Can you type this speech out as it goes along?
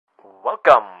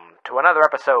Welcome to another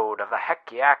episode of the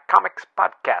Heck Yeah Comics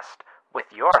Podcast with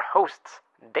your hosts,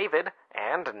 David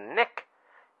and Nick.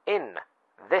 In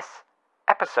this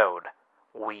episode,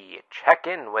 we check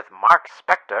in with Mark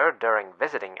Spector during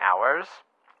visiting hours,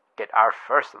 get our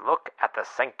first look at the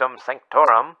Sanctum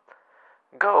Sanctorum,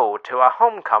 go to a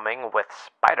homecoming with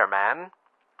Spider-Man,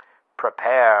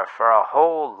 prepare for a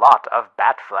whole lot of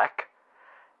Batfleck,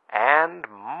 and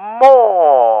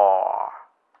more!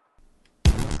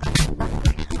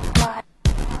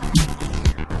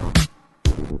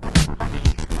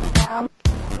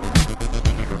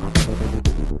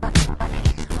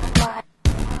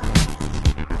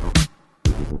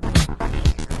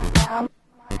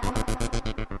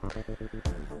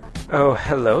 Oh,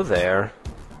 hello there.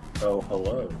 Oh,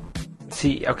 hello.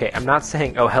 See, okay, I'm not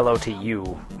saying oh hello to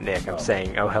you, Nick. I'm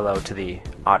saying oh hello to the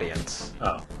audience.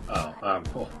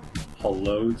 Well,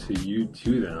 hello to you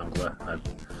too then. I'm glad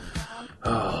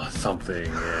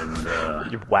something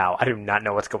and Wow, I do not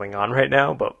know what's going on right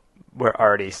now, but we're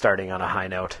already starting on a high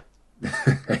note.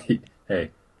 hey,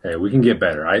 we can get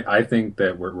better. I think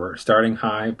that we're starting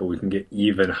high, but we can get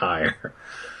even higher.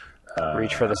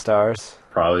 Reach for the stars.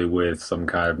 Probably with some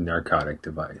kind of narcotic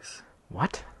device.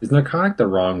 What? Is narcotic the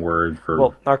wrong word for?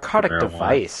 Well, narcotic marijuana?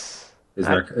 Device. Is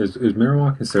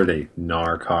marijuana considered a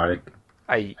narcotic?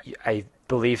 I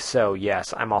believe so.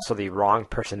 Yes, I'm also the wrong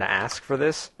person to ask for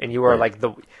this. And you are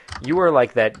you were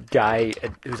like that guy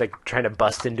who's like trying to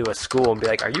bust into a school and be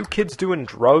like, "Are you kids doing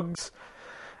drugs?"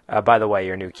 By the way,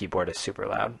 your new keyboard is super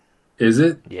loud. Is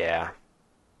it? Yeah.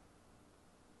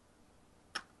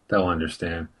 They'll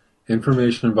understand.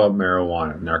 Information about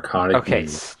marijuana, narcotic news. Okay,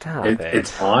 stop it.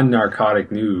 It's on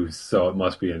narcotic news, so it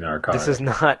must be a narcotic. This is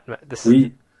not...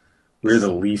 We're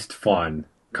the least fun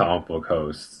comic book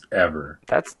hosts ever.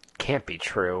 That can't be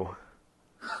true.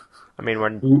 I mean,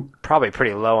 we're probably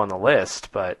pretty low on the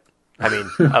list, but, I mean,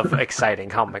 of exciting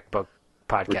comic book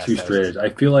podcasts. We're too straight edge. I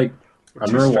feel like... I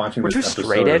remember watching this episode. We're too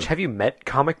straight edge? Have you met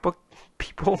comic book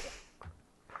people?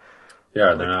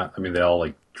 Yeah, they're not... I mean, they all,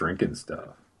 like, drink and stuff.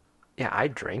 Yeah, I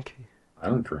drink. I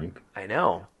don't drink. I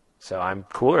know. So I'm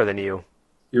cooler than you.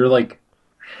 You're like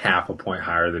half a point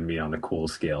higher than me on the cool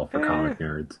scale for comic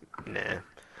nerds. Nah.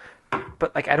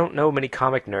 But like I don't know many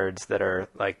comic nerds that are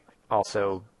like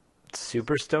also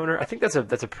super stoner. I think that's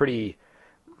a pretty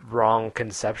wrong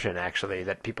conception actually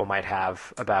that people might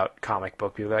have about comic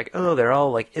book people. Like, oh, they're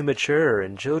all like immature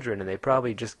and children and they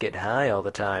probably just get high all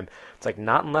the time. It's like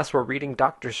not unless we're reading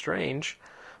Doctor Strange.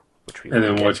 And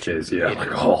in which case, yeah,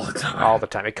 like all the time. All the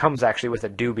time. It comes actually with a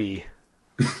doobie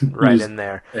right in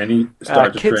there. Any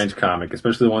Doctor Strange comic,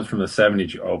 especially the ones from the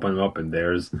 70s, you open them up and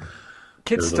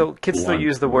Kids still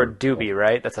use the word doobie,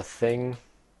 right? That's a thing.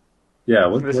 Yeah,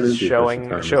 what is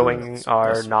showing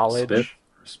our knowledge.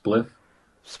 Spliff?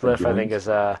 Spliff, I think, is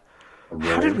a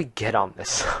how did we get on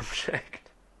this subject?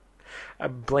 I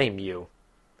blame you.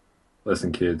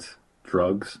 Listen, kids,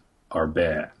 drugs are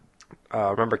bad.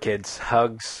 Remember, kids,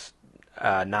 hugs,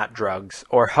 not drugs,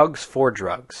 or hugs for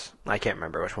drugs. I can't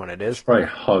remember which one it is.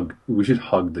 We should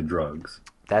hug the drugs.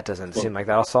 That doesn't seem like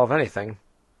that'll solve anything.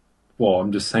 Well,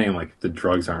 I'm just saying, like, the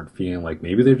drugs aren't feeling like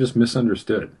maybe they're just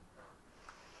misunderstood.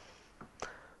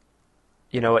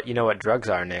 You know what drugs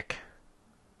are, Nick?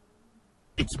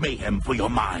 It's mayhem for your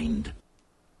mind.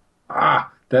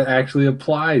 Ah, that actually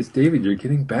applies. David, you're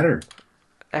getting better.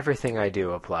 Everything I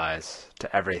do applies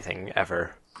to everything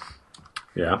ever.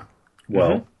 Yeah.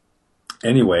 Well,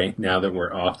 Anyway, now that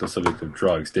we're off the subject of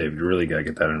drugs, David, you really got to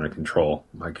get that under control.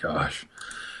 My gosh.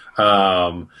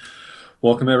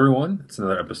 Welcome, everyone. It's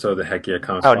another episode of the Heck Yeah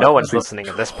Comics. Oh, no one's listening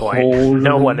at this point.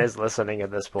 No one is listening at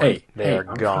this point. They're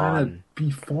I'm gone. Trying to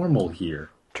be formal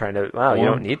here. You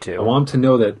don't need to. I want them to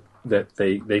know that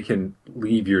they can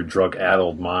leave your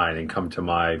drug-addled mind and come to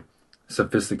my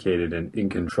sophisticated and in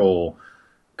control,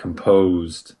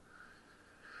 composed...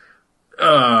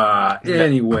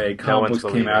 Anyway, comic books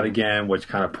came out again, which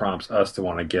kind of prompts us to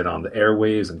want to get on the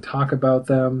airwaves and talk about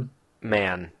them.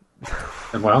 Man.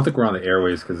 And I don't think we're on the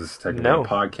airwaves because it's technically a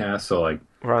podcast, so like...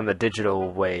 We're on the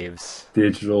digital waves.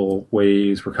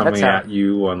 We're coming at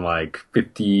you on like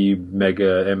 50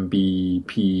 mega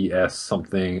Mbps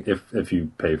something, if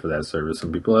you pay for that service.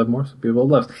 Some people have more, some people have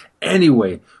less.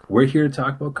 Anyway, we're here to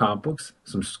talk about comic books.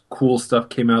 Some cool stuff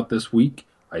came out this week,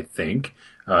 I think.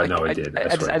 No, it did.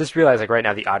 I just realized, like, right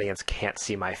now the audience can't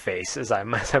see my face as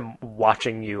I'm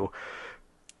watching you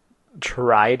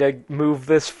try to move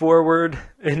this forward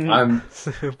in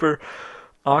super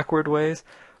awkward ways.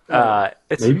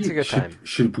 It's a good time.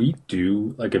 Should we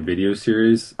do like a video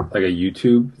series, like a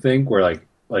YouTube thing, where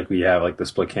like we have like the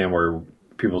split cam where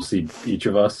people see each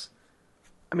of us?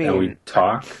 I mean, and we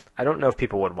talk. I don't know if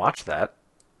people would watch that.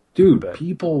 Dude,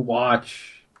 people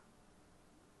watch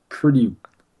pretty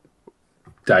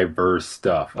diverse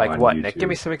stuff. Like on what, YouTube. Nick? Give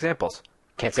me some examples.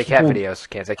 Can't say cat videos.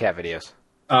 Can't say cat videos.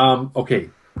 Okay.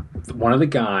 One of the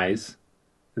guys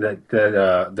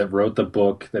that wrote the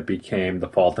book that became The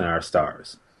Fault in Our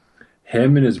Stars.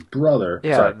 Him and his brother,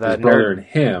 his brother and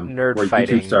him were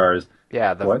YouTube stars.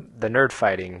 Yeah, the nerd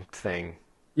fighting thing.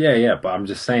 Yeah, but I'm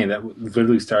just saying that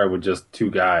literally started with just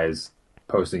two guys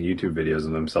posting YouTube videos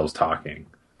of themselves talking.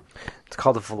 It's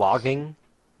called vlogging.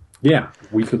 Yeah,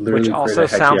 we could literally. Which also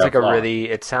sounds like vlog.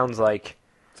 It sounds like.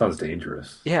 Sounds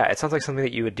dangerous. Yeah, it sounds like something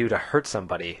that you would do to hurt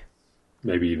somebody.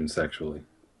 Maybe even sexually.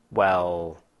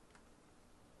 Well.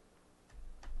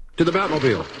 To the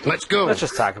Batmobile. Let's go. Let's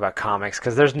just talk about comics,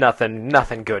 because there's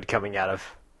nothing good coming out of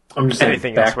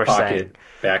anything else we're saying.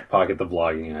 Back pocket the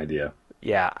vlogging idea.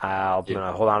 Yeah, I'm going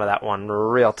to hold on to that one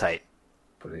real tight.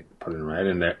 Put it right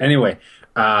in there. Anyway,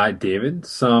 David,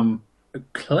 some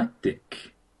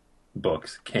eclectic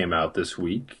books came out this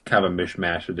week. Kind of a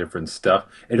mishmash of different stuff.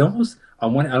 It almost, I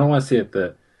don't want to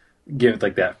say give it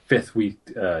like that fifth week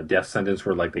death sentence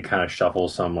where like they kind of shuffle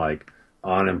some like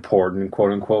unimportant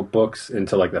quote unquote books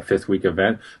into like the fifth week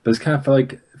event. But it's kind of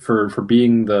like for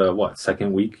being the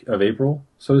second week of April,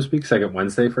 so to speak, second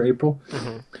Wednesday for April.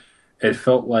 Mm-hmm. It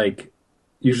felt like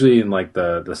usually in like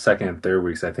the second and third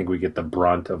weeks, I think we get the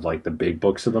brunt of like the big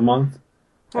books of the month.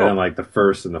 And then like the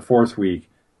first and the fourth week,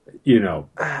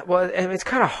 Well, and it's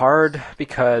kind of hard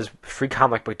because Free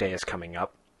Comic Book Day is coming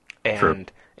up.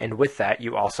 And with that,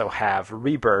 you also have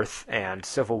Rebirth and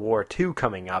Civil War 2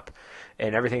 coming up.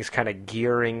 And everything's kind of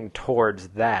gearing towards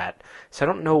that. So I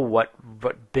don't know what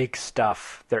big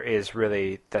stuff there is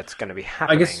really that's going to be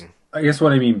happening. I guess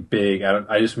what I mean big,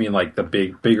 I just mean like the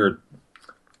bigger...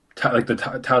 like the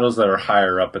titles that are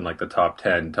higher up in like the top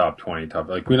 10, top 20,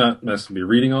 we're not necessarily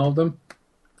reading all of them.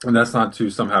 And that's not to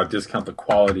somehow discount the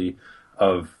quality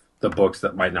of the books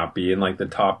that might not be in like the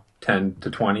top 10 to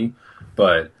 20.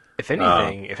 But if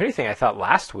anything, I thought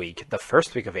last week, the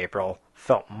first week of April,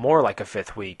 felt more like a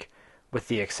fifth week, with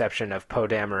the exception of Poe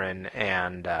Dameron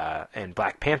and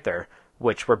Black Panther,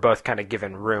 which were both kind of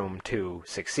given room to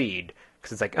succeed.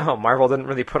 Because it's like, oh, Marvel didn't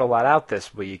really put a lot out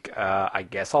this week. I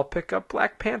guess I'll pick up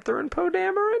Black Panther and Poe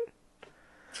Dameron.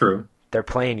 True. They're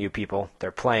playing you, people.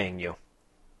 They're playing you.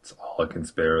 It's all a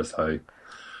conspiracy.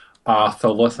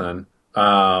 So listen,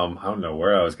 I don't know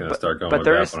where I was going to start going with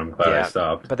that, but I'm glad I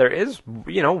stopped. But there is,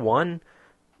 one,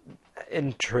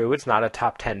 and true, it's not a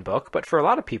top 10 book, but for a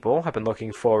lot of people, I've been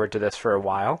looking forward to this for a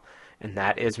while, and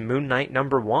that is Moon Knight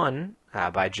 #1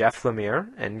 by Jeff Lemire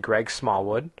and Greg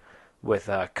Smallwood, with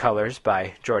colors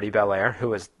by Jordi Belair,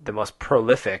 who is the most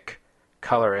prolific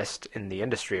colorist in the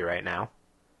industry right now.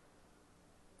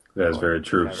 That is very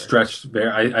true. Stretched,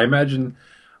 I imagine...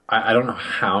 I don't know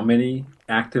how many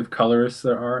active colorists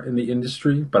there are in the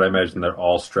industry, but I imagine they're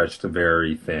all stretched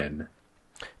very thin.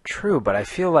 True, but I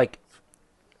feel like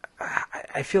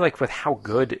with how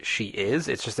good she is,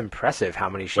 it's just impressive how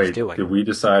many she's doing. Did we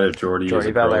decide if Jordi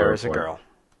Belair is a girl?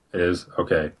 It is?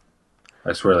 Okay.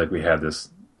 I swear like we had this,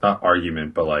 not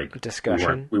argument, but like...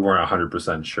 discussion? We weren't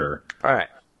 100% sure. All right.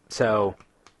 So,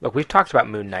 look, we've talked about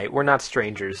Moon Knight. We're not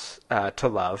strangers to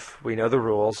love. We know the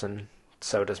rules, and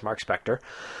so does Mark Spector.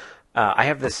 I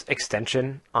have this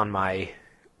extension on my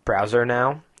browser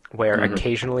now where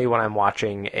occasionally when I'm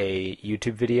watching a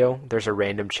YouTube video, there's a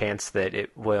random chance that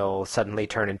it will suddenly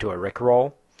turn into a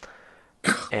Rickroll.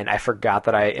 And I forgot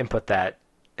that I input that,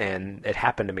 and it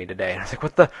happened to me today. And I was like,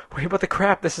 what about the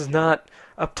crap? This is not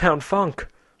Uptown Funk.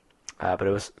 But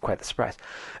it was quite the surprise.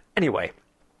 Anyway,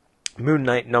 Moon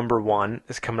Knight #1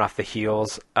 is coming off the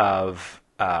heels of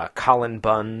Cullen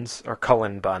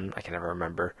Bunn, I can never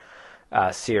remember,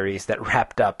 series that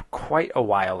wrapped up quite a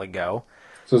while ago.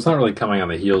 So it's not really coming on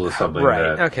the heels of something,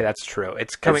 right? Okay, that's true.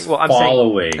 It's coming.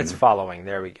 It's following.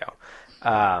 There we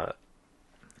go.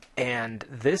 And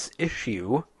this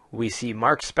issue, we see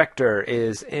Mark Spector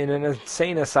is in an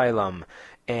insane asylum,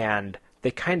 and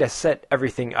they kind of set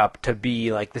everything up to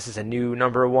be like this is a new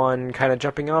 #1 kind of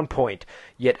jumping on point.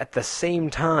 Yet at the same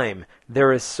time,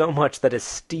 there is so much that is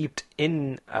steeped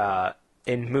in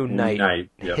Moon Knight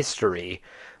history.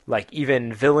 Like,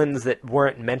 even villains that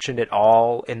weren't mentioned at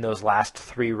all in those last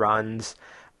 3 runs,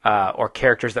 or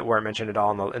characters that weren't mentioned at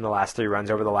all in the last 3 runs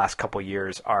over the last couple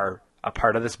years are a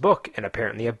part of this book, and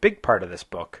apparently a big part of this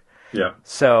book. Yeah.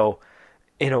 So,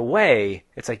 in a way,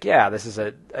 it's like, yeah, this is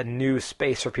a new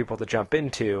space for people to jump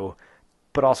into,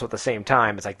 but also at the same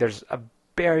time, it's like there's a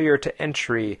barrier to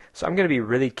entry. So I'm going to be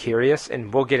really curious,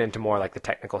 and we'll get into more like the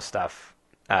technical stuff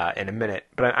in a minute,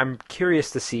 but I'm curious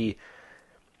to see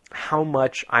how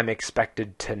much I'm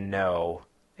expected to know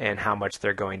and how much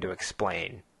they're going to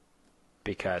explain,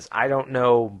 because I don't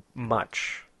know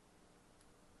much.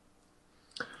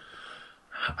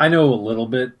 I know a little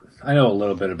bit. I know a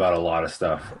little bit about a lot of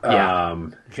stuff. Yeah.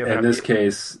 In this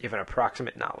case, you have an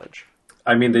approximate knowledge.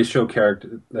 I mean, they show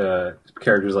characters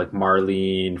like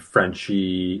Marlene,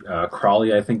 Frenchie,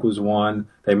 Crawley, I think was one.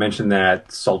 They mentioned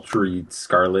that sultry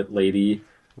Scarlet lady.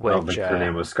 Which, I don't think her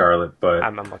name was Scarlet, but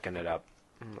I'm looking it up.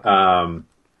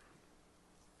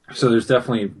 So there's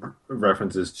definitely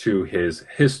references to his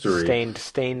history.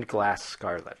 Stained glass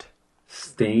Scarlet.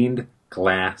 Stained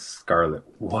glass Scarlet.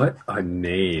 What a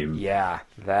name! Yeah,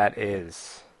 that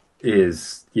is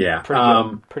yeah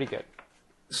pretty good.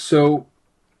 So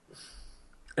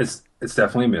it's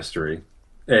definitely a mystery.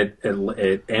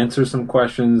 It answers some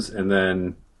questions and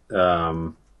then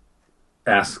it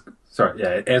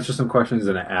answers some questions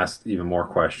and it asks even more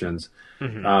questions.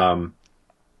 Mm-hmm.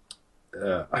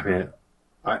 I mean,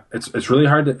 it's really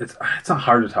hard to it's not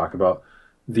hard to talk about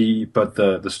but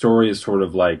the story is sort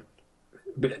of like,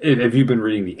 if you've been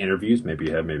reading the interviews, maybe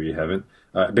you have, maybe you haven't.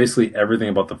 Basically, everything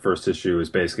about the first issue is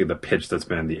basically the pitch that's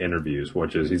been in the interviews,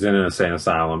 which is he's in an insane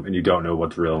asylum and you don't know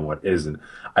what's real and what isn't.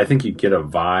 I think you get a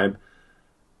vibe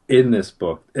in this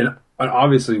book, and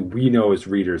obviously we know as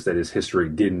readers that his history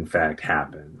did in fact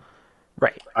happen.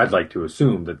 Right. I'd like to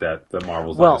assume that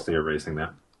Marvel's obviously erasing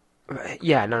that.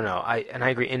 Yeah, no, I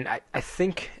agree, and I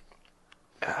think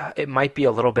it might be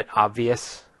a little bit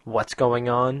obvious what's going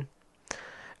on.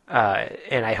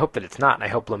 And I hope that it's not, and I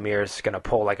hope Lemire's going to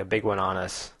pull like a big one on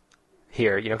us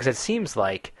here, because it seems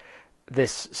like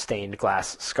this stained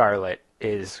glass Scarlet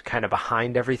is kind of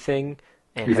behind everything.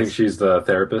 And you think she's the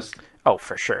therapist? Oh,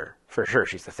 for sure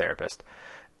she's the therapist.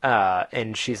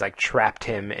 And she's like trapped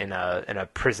him in a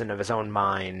prison of his own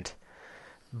mind.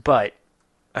 But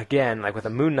again, like with a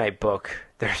Moon Knight book,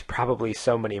 there's probably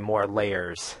so many more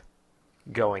layers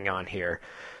going on here.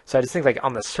 So I just think, like,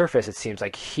 on the surface, it seems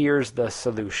like here's the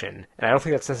solution. And I don't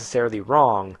think that's necessarily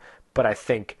wrong, but I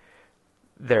think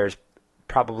there's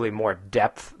probably more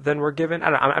depth than we're given. I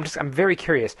don't know, I'm very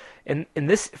curious. And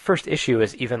this first issue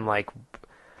is even, like,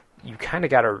 you kind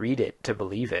of got to read it to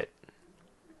believe it.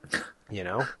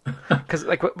 Because,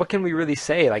 like, what can we really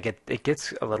say? Like, it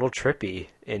gets a little trippy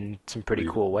in some pretty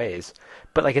cool ways.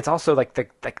 But, like, it's also, like,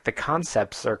 the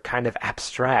concepts are kind of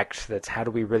abstract. That's how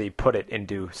do we really put it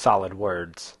into solid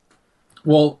words?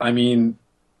 Well, I mean,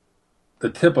 the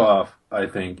tip-off, I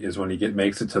think, is when he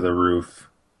makes it to the roof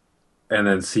and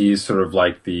then sees sort of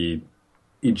like the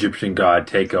Egyptian god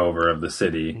takeover of the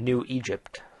city. New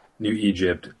Egypt.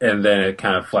 And then it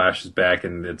kind of flashes back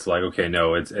and it's like, okay,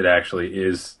 no, it actually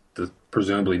is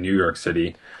presumably New York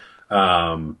City.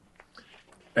 And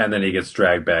then he gets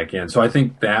dragged back in. So I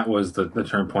think that was the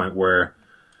turn point where,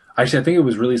 actually, I think it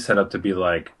was really set up to be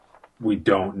like, we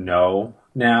don't know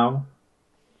now.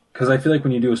 Because I feel like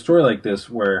when you do a story like this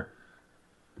where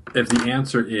if the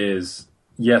answer is,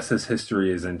 yes, his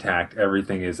history is intact,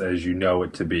 everything is as you know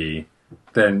it to be,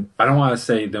 then I don't want to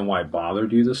say, then why bother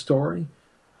do the story?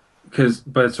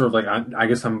 But it's sort of like, I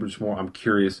guess I'm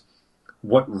curious,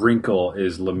 what wrinkle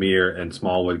is Lemire and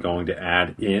Smallwood going to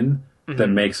add in that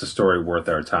makes the story worth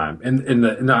our time? And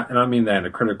I don't mean that in a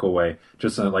critical way.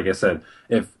 Just like I said,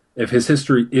 if his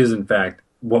history is in fact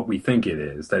what we think it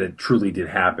is, that it truly did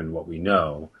happen, what we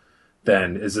know,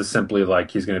 then is this simply like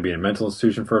he's going to be in a mental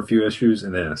institution for a few issues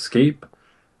and then escape?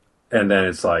 And then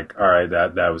it's like, all right,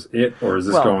 that was it? Or is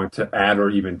this going to add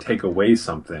or even take away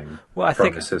something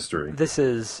from his history? This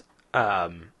is,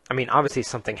 obviously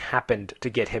something happened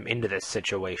to get him into this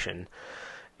situation,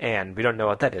 and we don't know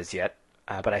what that is yet.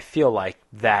 But I feel like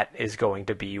that is going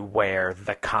to be where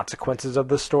the consequences of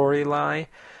the story lie.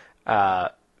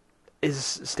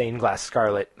 Is Stained Glass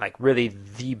Scarlet like really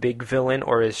the big villain,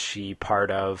 or is she part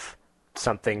of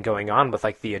something going on with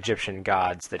like the Egyptian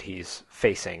gods that he's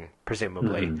facing,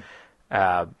 presumably?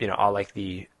 All like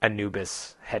the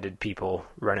Anubis-headed people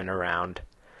running around.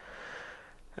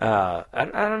 I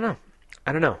don't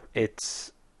know.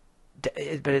 But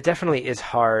it definitely is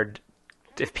hard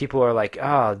if people are like,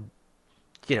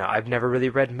 I've never really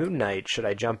read Moon Knight. Should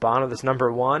I jump on with this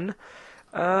number one?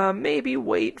 Maybe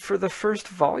wait for the first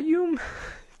volume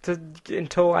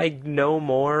until I know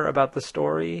more about the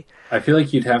story. I feel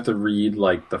like you'd have to read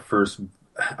like the first.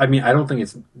 I mean, I don't think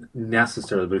it's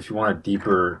necessarily, but if you want a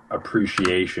deeper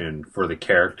appreciation for the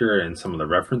character and some of the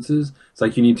references, it's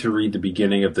like you need to read the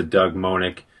beginning of the Doug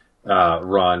Moenick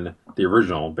run, the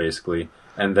original, basically,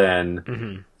 and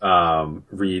then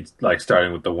read, like,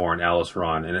 starting with the Warren Ellis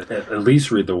run, and at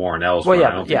least read the Warren Ellis run.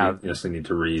 I don't think you necessarily need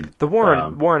to read the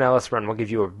Warren Ellis run will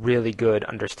give you a really good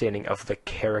understanding of the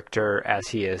character as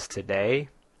he is today.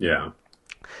 Yeah.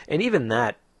 And even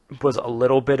that was a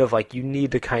little bit of, like, you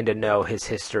need to kind of know his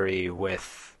history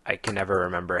with, I can never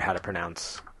remember how to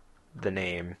pronounce the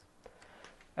name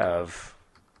of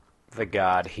the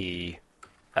god he...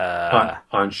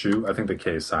 Honshu. I think the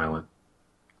K is silent.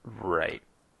 Right.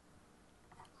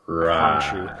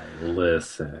 Right.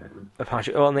 Listen.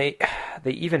 Honshu. Well, and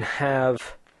they even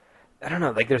have... I don't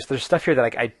know, like, there's stuff here that,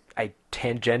 like, I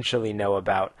tangentially know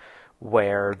about,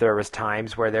 where there was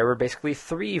times where there were basically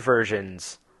 3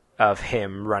 versions of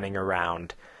him running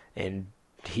around, and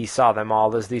he saw them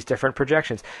all as these different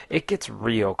projections. It gets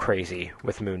real crazy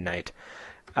with Moon Knight.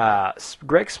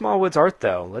 Greg Smallwood's art,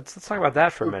 though, let's talk about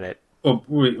that for a minute. Oh,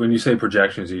 wait, when you say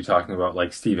projections, are you talking about,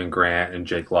 like, Stephen Grant and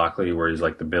Jake Lockley, where he's,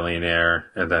 like, the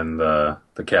billionaire, and then the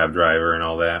cab driver and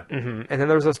all that? Mm-hmm. And then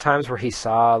there was those times where he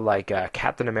saw, like,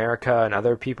 Captain America and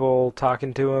other people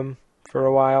talking to him for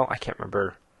a while. I can't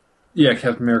remember. Yeah,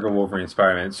 Captain America, Wolverine,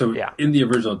 Spider-Man. So in the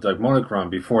original Doug Moench run,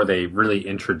 before they really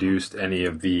introduced any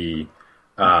of the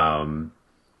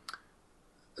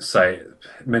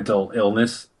mental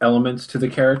illness elements to the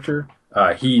character,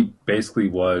 he basically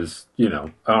was, I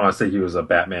don't want to say he was a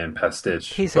Batman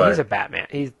pastiche. He's a Batman.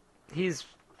 He's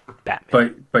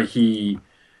Batman. But he,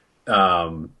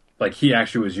 he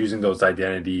actually was using those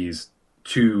identities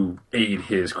to aid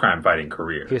his crime-fighting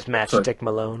career. He was Matchstick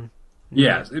Malone.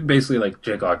 Yeah, basically, like,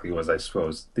 Jake Lockley was, I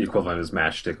suppose, the equivalent of his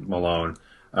Matchstick Malone.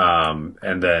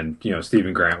 And then,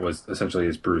 Stephen Grant was essentially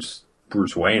his Bruce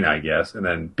Wayne, I guess. And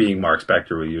then being Mark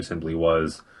Spector, who he simply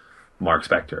was Mark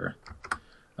Spector.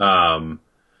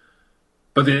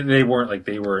 But they weren't, like,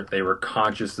 they were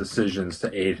conscious decisions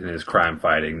to aid in his crime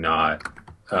fighting, not,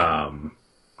 what am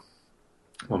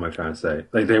I trying to say?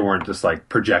 Like, they weren't just, like,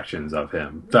 projections of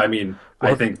him. I mean,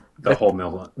 I think the whole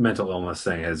mental illness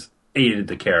thing has aided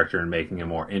the character in making him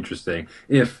more interesting,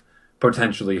 if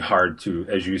potentially hard to,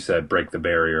 as you said, break the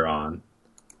barrier on.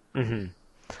 Mm-hmm.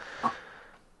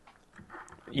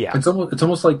 Yeah. It's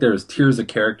almost like there's tiers of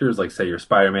characters, like, say, your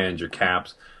Spider-Mans, your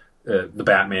Caps, the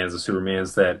Batmans, the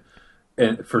Supermans, that,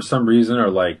 and for some reason, are,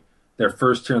 like, they're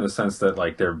first tier in the sense that,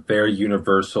 like, they're very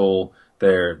universal,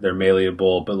 they're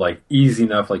malleable, but, like, easy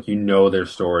enough, like, their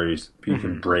stories, you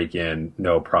can break in,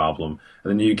 no problem. And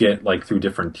then you get, like, through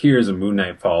different tiers, and Moon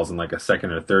Knight falls in, like, a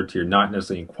second or third tier, not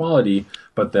necessarily in quality,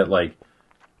 but that, like...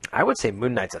 I would say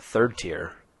Moon Knight's a third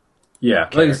tier. Yeah,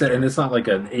 like I said, and it's not like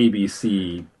an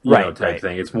ABC, type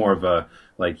thing. It's more of a,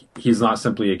 like, he's not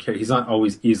simply he's not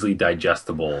always easily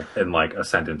digestible in, like, a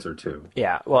sentence or two.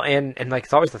 Yeah, well, and like,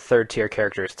 it's always the third tier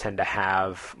characters tend to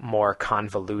have more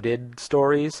convoluted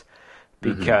stories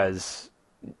because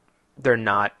they're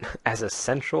not as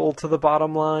essential to the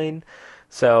bottom line.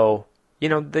 So,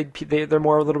 they're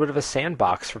more a little bit of a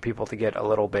sandbox for people to get a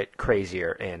little bit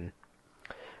crazier in.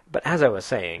 But as I was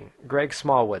saying, Greg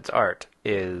Smallwood's art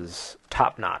is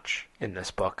top-notch in this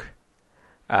book.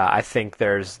 I think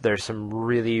there's some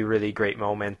really, really great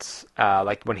moments,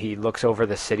 like when he looks over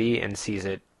the city and sees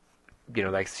it,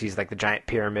 sees, like, the giant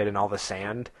pyramid and all the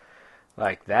sand.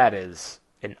 Like, that is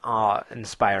an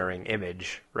awe-inspiring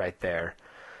image right there.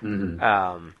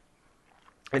 Mm-hmm.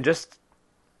 And just,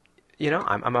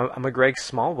 I'm a Greg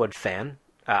Smallwood fan.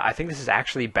 I think this is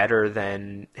actually better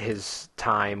than his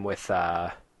time with...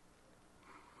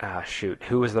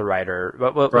 who was the writer?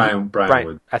 Brian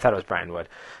Wood. I thought it was Brian Wood.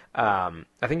 I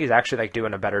think he's actually, like,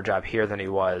 doing a better job here than he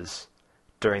was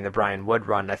during the Brian Wood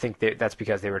run. I think that's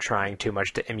because they were trying too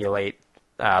much to emulate,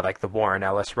 like, the Warren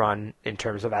Ellis run in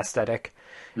terms of aesthetic.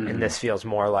 And this feels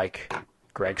more like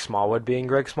Greg Smallwood being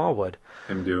Greg Smallwood.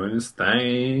 Him doing his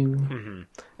thing.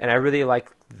 And I really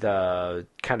like the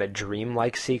kind of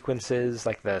dreamlike sequences,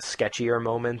 like the sketchier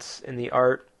moments in the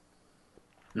art.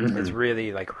 It's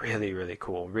really, like, really, really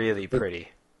cool. Really pretty.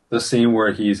 The scene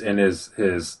where he's in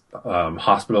his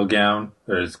hospital gown,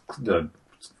 or the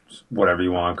whatever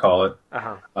you want to call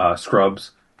it,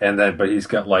 scrubs, but he's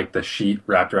got, like, the sheet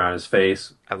wrapped around his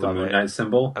face, the Moon Knight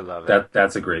symbol. I love it.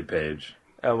 That's a great page.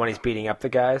 When he's beating up the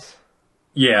guys?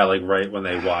 Yeah, like, right when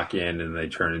they walk in and they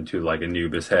turn into, like,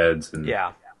 Anubis heads and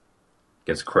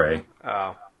gets cray.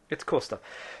 Oh, it's cool stuff.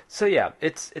 So yeah,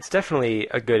 it's definitely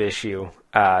a good issue.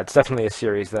 It's definitely a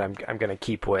series that I'm going to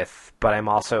keep with, but I'm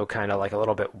also kind of, like, a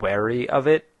little bit wary of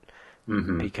it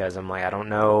because I'm like, I don't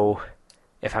know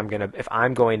if I'm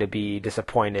going to be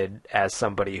disappointed as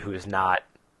somebody who's not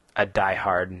a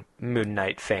diehard Moon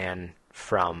Knight fan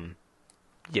from,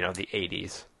 the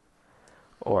 80s.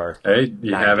 Or hey,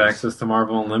 you 90s. have access to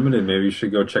Marvel Unlimited. Maybe you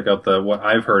should go check out what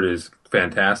I've heard is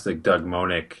fantastic Doug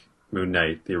Moenick Moon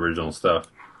Knight, the original stuff.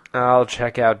 I'll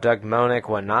check out Doug Moenick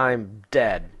when I'm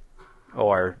dead.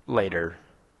 Or later.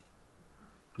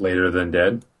 Later than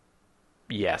dead?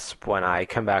 Yes, when I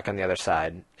come back on the other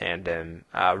side and am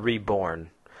reborn.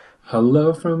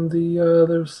 Hello from the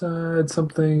other side,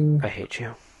 something. I hate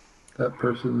you. That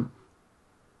person.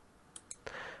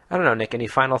 I don't know, Nick, any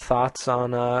final thoughts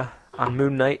on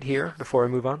Moon Knight here before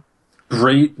we move on?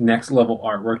 Great next level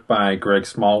artwork by Greg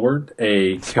Smallwood.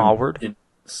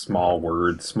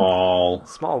 Smallwood? Smallwood.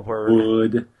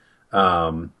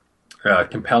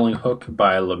 Compelling hook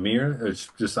by Lemire. It's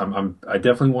just I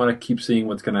definitely want to keep seeing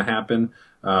what's going to happen.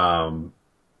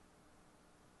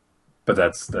 But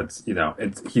that's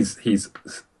he's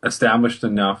established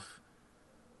enough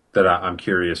that I'm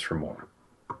curious for more.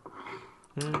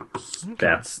 Okay.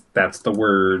 That's the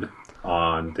word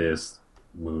on this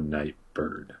Moon Knight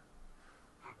bird.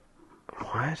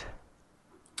 What?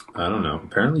 I don't know.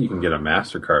 Apparently you can get a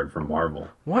MasterCard from Marvel.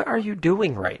 What are you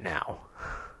doing right now?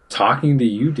 Talking to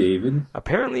you, David.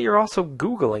 Apparently you're also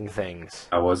Googling things.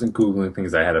 I wasn't Googling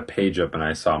things. I had a page up and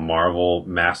I saw Marvel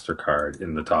MasterCard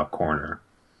in the top corner.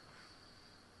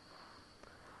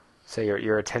 So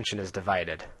your attention is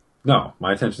divided. No,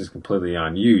 my attention is completely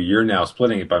on you. You're now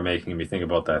splitting it by making me think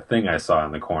about that thing I saw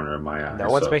in the corner of my eye. No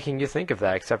one's making you think of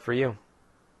that except for you.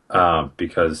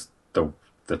 Because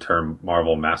the term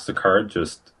Marvel MasterCard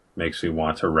just makes me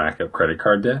want to rack up credit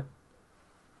card debt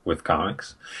with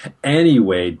comics.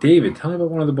 Anyway, David, tell me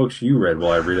about one of the books you read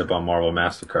while I read up on Marvel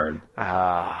MasterCard.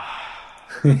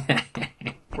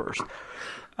 Worst.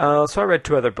 So I read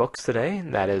 2 other books today,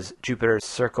 and that is Jupiter's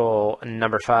Circle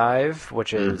number 5,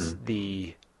 which is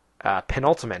the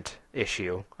penultimate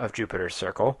issue of Jupiter's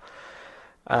Circle,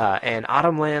 and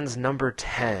Autumnlands number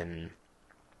 10,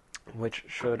 which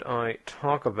should I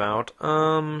talk about?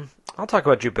 I'll talk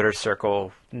about Jupiter's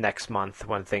Circle next month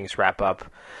when things wrap up.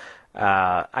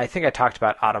 I think I talked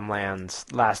about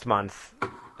Autumnlands last month,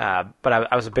 but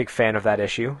I was a big fan of that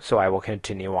issue, so I will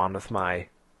continue on with my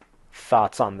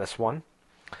thoughts on this one.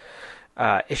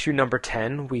 Issue number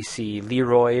 10, we see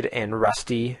Leroyd and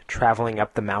Rusty traveling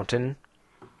up the mountain,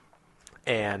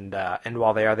 and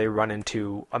while they run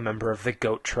into a member of the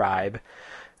goat tribe,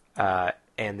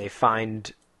 and they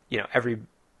find,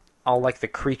 all like the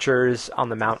creatures on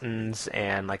the mountains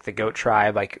and like the goat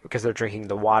tribe, like because they're drinking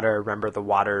the water. Remember, the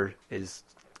water is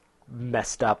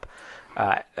messed up.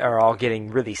 Are all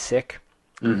getting really sick,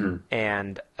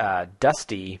 and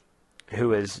Dusty,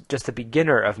 who is just a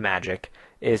beginner of magic,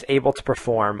 is able to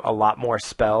perform a lot more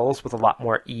spells with a lot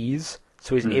more ease.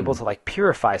 So he's able to like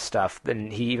purify stuff.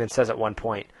 And he even says at one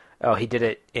point, "Oh, he did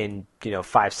it in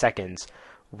 5 seconds,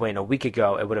 when a week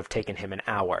ago it would have taken him an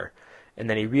hour." And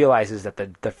then he realizes that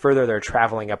the further they're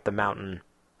traveling up the mountain,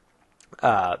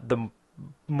 the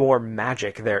more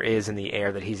magic there is in the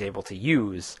air that he's able to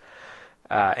use.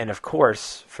 And of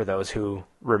course, for those who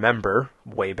remember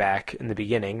way back in the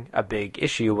beginning, a big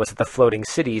issue was that the floating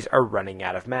cities are running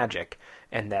out of magic,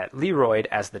 and that Leroyd,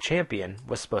 as the champion,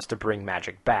 was supposed to bring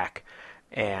magic back.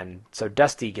 And so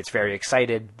Dusty gets very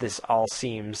excited. This all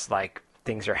seems like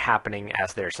things are happening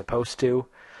as they're supposed to.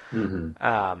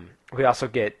 We also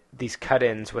get these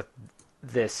cut-ins with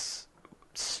this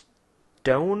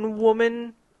stone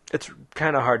woman. It's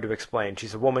kind of hard to explain.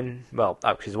 She's a woman. Well,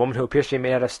 she's a woman who appears to be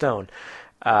made out of stone.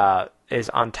 Is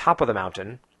on top of the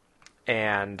mountain,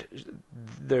 and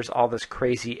there's all this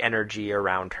crazy energy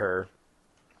around her.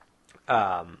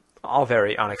 All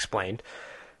very unexplained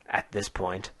at this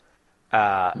point.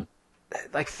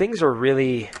 Like things are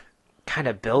really kind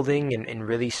of building in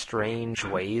really strange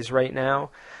ways right now.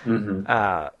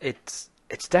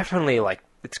 It's definitely like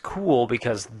it's cool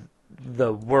because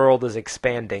the world is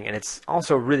expanding, and it's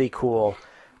also really cool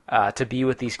to be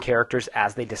with these characters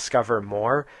as they discover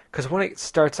more. Because when it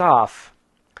starts off,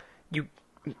 you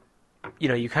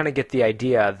kind of get the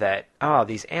idea that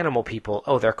these animal people,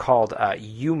 they're called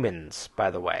humans,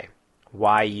 by the way,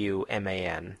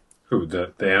 Yuman. Who,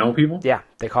 the animal people? Yeah,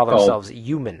 they call themselves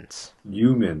humans.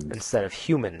 Humans. Instead of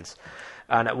humans.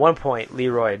 And at one point,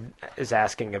 Leroyd is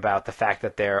asking about the fact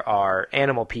that there are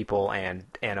animal people and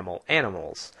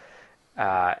animals.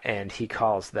 And he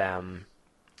calls them...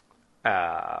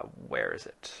 where is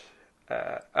it?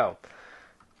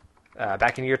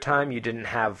 Back in your time, you didn't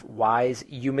have wise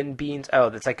human beings.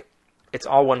 It's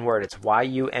all one word. It's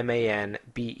Yumanbeins.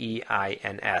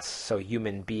 So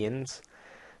human beings.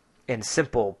 And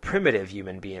simple, primitive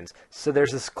human beings. So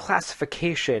there's this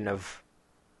classification of,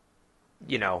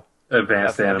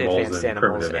 advanced animals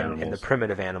and the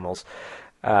primitive animals.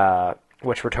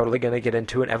 which we're totally going to get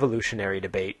into an evolutionary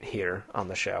debate here on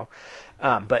the show.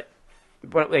 But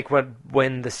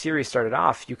when the series started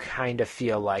off, you kind of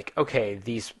feel like, okay,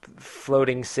 these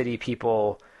floating city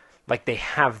people, like, they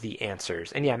have the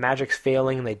answers. And yeah, magic's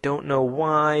failing, they don't know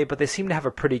why, but they seem to have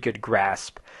a pretty good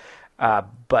grasp.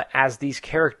 But as these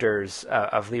characters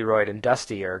of Leroy and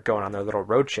Dusty are going on their little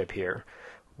road trip here,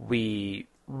 we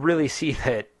really see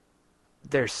that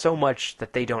there's so much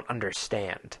that they don't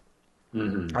understand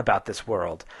about this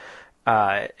world.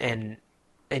 And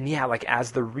yeah, like,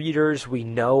 as the readers, we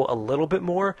know a little bit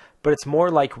more, but it's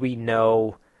more like we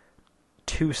know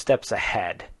 2 steps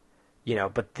ahead, you know,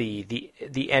 but the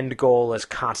end goal is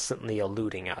constantly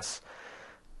eluding us.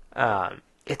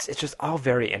 It's just all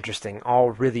very interesting,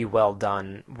 all really well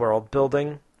done world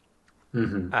building.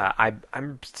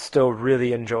 I'm still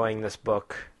really enjoying this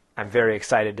book. I'm very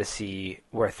excited to see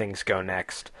where things go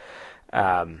next,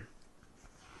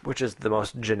 which is the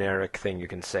most generic thing you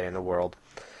can say in the world.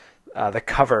 The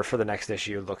cover for the next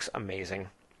issue looks amazing.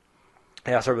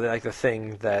 I also really like the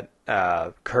thing that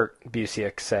Kurt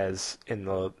Busiek says in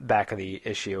the back of the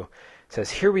issue. It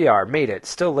says, "Here we are, made it.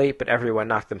 Still late, but everyone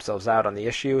knocked themselves out on the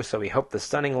issue, so we hope the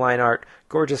stunning line art,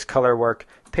 gorgeous color work,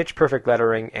 pitch-perfect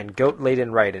lettering, and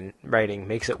goat-laden writing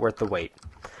makes it worth the wait.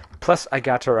 Plus, I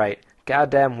got to write,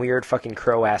 goddamn weird fucking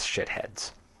crow-ass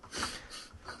shitheads."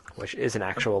 Which is an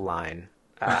actual line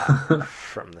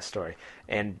from the story.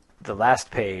 And the last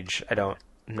page, I'm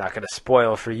not going to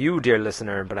spoil for you, dear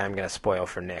listener, but I'm going to spoil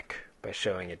for Nick by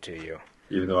showing it to you.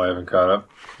 Even though I haven't caught up?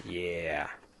 Yeah,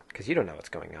 because you don't know what's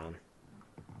going on.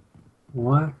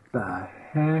 What the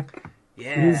heck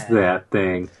is that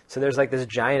thing? So there's like this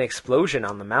giant explosion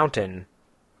on the mountain,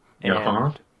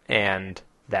 and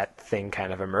that thing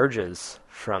kind of emerges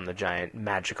from the giant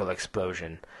magical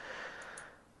explosion.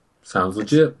 Sounds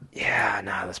legit.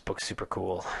 This book's super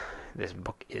cool. This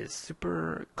book is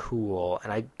super cool,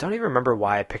 and I don't even remember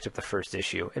why I picked up the first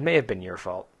issue. It may have been your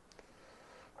fault.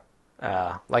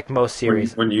 Like most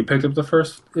series... When you picked up the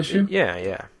first issue?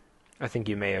 Yeah. I think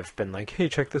you may have been like, hey,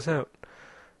 check this out.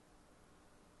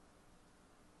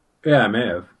 Yeah, I may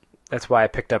have. That's why I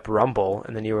picked up Rumble,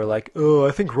 and then you were like, oh,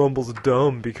 I think Rumble's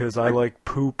dumb because I like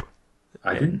poop.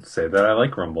 I didn't say that. I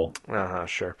like Rumble.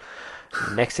 Sure.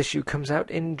 Next issue comes out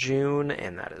in June,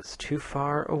 and that is too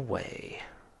far away.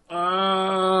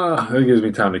 It gives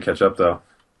me time to catch up, though.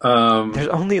 There's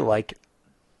only like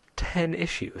 10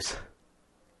 issues.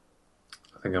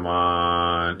 I think I'm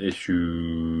on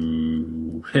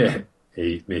issue 8,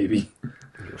 maybe.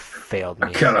 You failed me.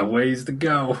 I got a ways to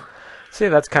go. So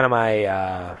yeah, that's kind of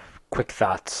my quick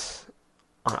thoughts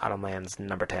on Autumnland's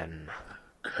number 10.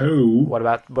 Cool.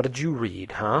 What did you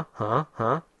read? Huh?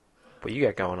 What you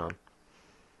got going on?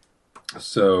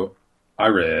 So, I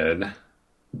read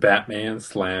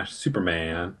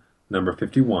Batman/Superman number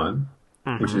 51,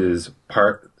 which is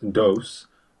part dos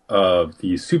of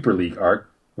the Super League arc,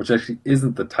 which actually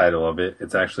isn't the title of it.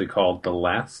 It's actually called The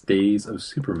Last Days of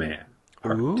Superman,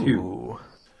 part 2.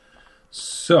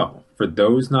 So, for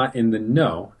those not in the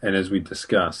know, and as we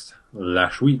discussed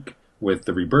last week with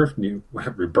the Rebirth news.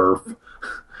 Life.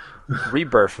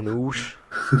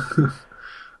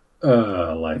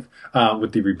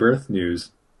 With the Rebirth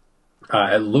news, for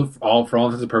all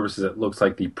intents and purposes, it looks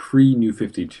like the pre-New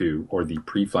 52, or the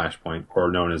pre-Flashpoint,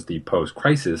 or known as the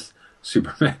post-Crisis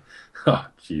Superman. Oh,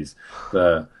 jeez.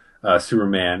 The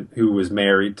Superman who was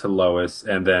married to Lois,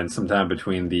 and then sometime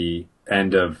between the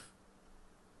end of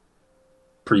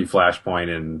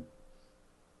pre-Flashpoint and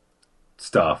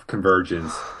stuff,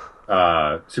 Convergence,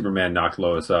 Superman knocked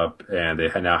Lois up, and they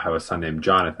now have a son named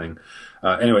Jonathan.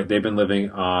 Anyway, they've been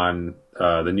living on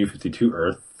the New 52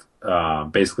 Earth,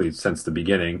 basically since the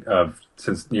beginning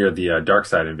since near the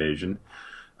Darkseid invasion,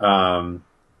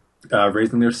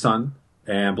 raising their son,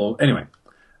 anyway,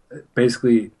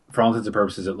 basically, for all intents and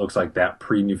purposes, it looks like that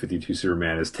pre-New 52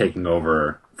 Superman is taking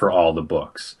over for all the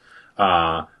books,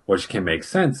 which can make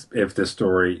sense if this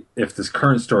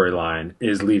current storyline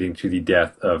is leading to the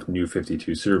death of New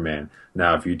 52 Superman.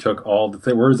 Now, if you took all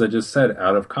the words I just said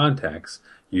out of context,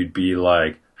 you'd be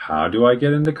like, how do I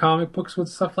get into comic books with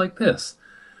stuff like this?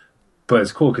 But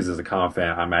it's cool because as a comic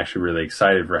fan, I'm actually really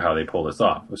excited for how they pull this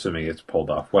off, assuming it's pulled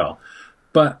off well.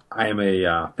 But I am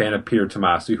a fan of Peter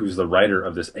Tomasi, who's the writer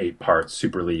of this 8-part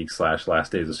Super League /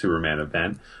 Last Days of Superman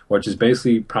event, which is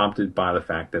basically prompted by the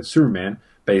fact that Superman,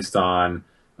 based on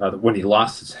when he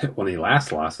last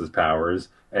lost his powers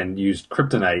and used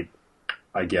kryptonite,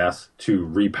 I guess, to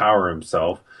repower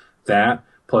himself, that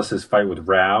plus his fight with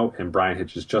Rao and Brian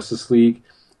Hitch's Justice League,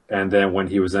 and then when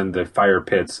he was in the fire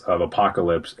pits of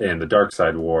Apocalypse and the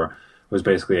Darkseid War, was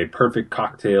basically a perfect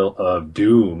cocktail of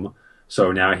doom.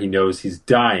 So now he knows he's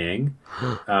dying,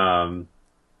 and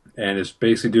is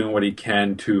basically doing what he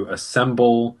can to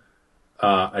assemble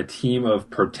a team of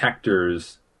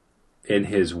protectors in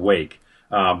his wake.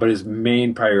 But his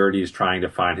main priority is trying to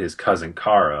find his cousin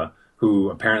Kara, who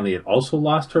apparently had also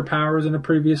lost her powers in a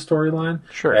previous storyline.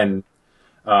 Sure. And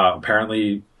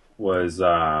apparently was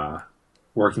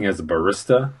working as a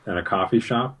barista in a coffee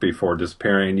shop before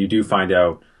disappearing. You do find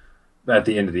out at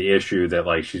the end of the issue that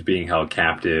like she's being held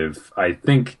captive. I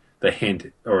think the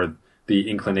hint or the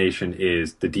inclination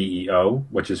is the DEO,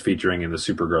 which is featuring in the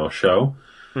Supergirl show.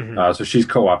 Mm-hmm. So she's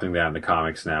co-opting that in the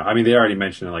comics now. I mean, they already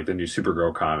mentioned in like the new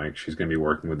Supergirl comic she's going to be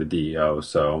working with the DEO.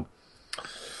 So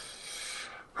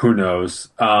who knows?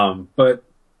 But at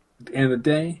the end of the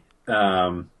day,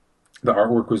 the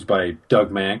artwork was by Doug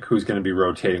Mack, who's going to be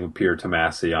rotating with Peter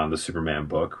Tomasi on the Superman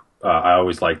book. I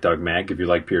always like Doug Mack. If you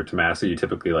like Peter Tomasi, you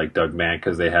typically like Doug Mack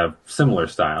because they have similar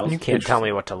styles. You can't tell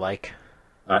me what to like.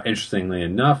 Interestingly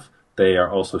enough, they are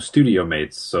also studio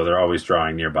mates, so they're always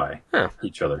drawing nearby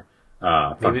each other.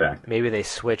 Fun fact. Maybe they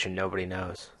switch and nobody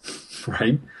knows.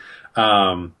 Right?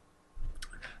 Mack's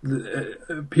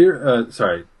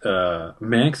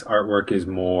artwork is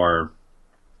more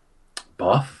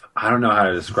buff. I don't know how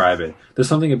to describe it. There's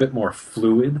something a bit more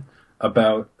fluid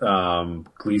about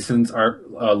Gleason's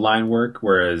art line work,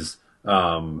 whereas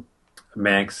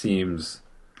Mack seems,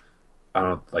 I don't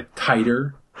know, like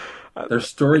tighter. Their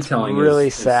storytelling is really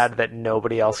sad that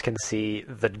nobody else can see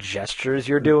the gestures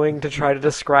you're doing to try to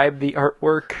describe the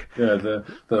artwork. Yeah,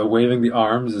 the waving the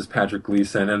arms is Patrick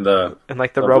Gleason, and the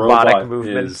robotic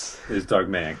movements is Doug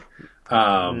Mack.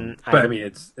 But I mean,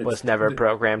 it was never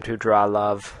programmed to draw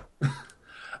love.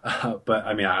 But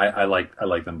I mean, I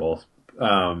like them both.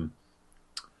 So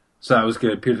that was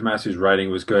good. Peter Tomasi's writing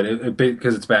was good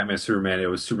because it's Batman Superman. It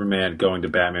was Superman going to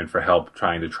Batman for help,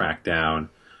 trying to track down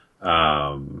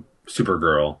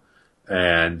Supergirl,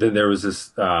 and then there was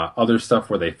this other stuff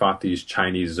where they fought these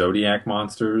Chinese Zodiac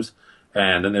monsters,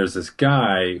 and then there's this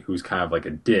guy who's kind of like a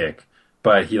dick,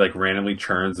 but he like randomly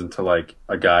turns into like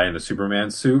a guy in a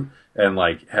Superman suit and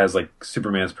like has like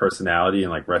Superman's personality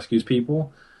and like rescues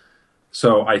people.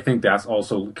 So I think that's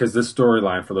also because this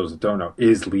storyline, for those that don't know,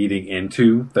 is leading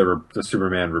into the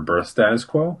Superman rebirth status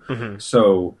quo. Mm-hmm.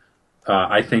 So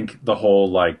I think the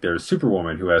whole like there's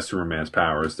Superwoman who has Superman's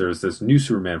powers. There's this new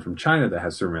Superman from China that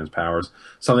has Superman's powers.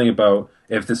 Something about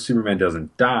if this Superman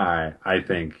doesn't die, I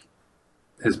think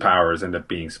his powers end up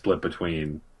being split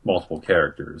between multiple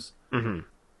characters. Mm-hmm.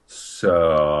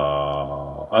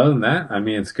 So other than that, I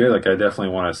mean, it's good. Like I definitely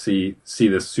want to see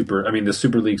this the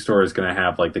Super League story is going to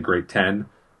have like the Great 10,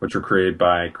 which were created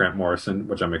by Grant Morrison,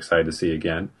 which I'm excited to see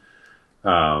again.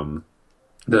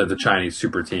 The Chinese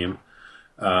super team.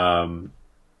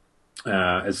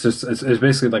 It's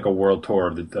basically like a world tour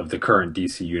of the current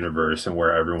DC universe and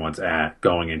where everyone's at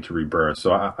going into Rebirth.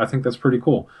 So I think that's pretty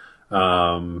cool.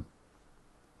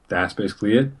 That's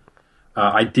basically it.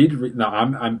 I did.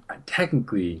 I'm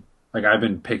technically like I've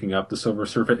been picking up the Silver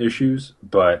Surfer issues,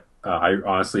 but I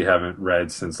honestly haven't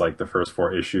read since like the first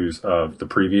 4 issues of the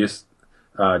previous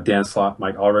Dan Slott,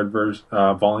 Mike Allred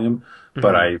volume. Mm-hmm.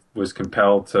 But I was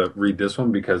compelled to read this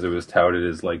one because it was touted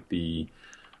as like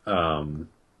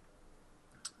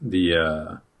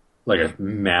like a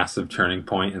massive turning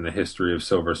point in the history of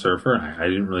Silver Surfer. I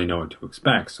didn't really know what to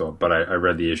expect, but I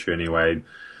read the issue anyway.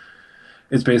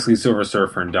 It's basically Silver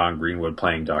Surfer and Don Greenwood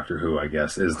playing Doctor Who, I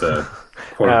guess, is the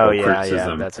quote-unquote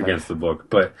criticism against the book.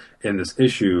 But in this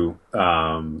issue,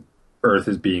 Earth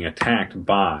is being attacked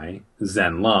by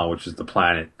Zenn-La, which is the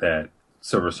planet that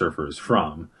Silver Surfer is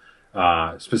from.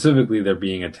 Specifically, they're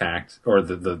being attacked, or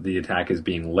the attack is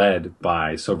being led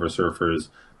by Silver Surfer's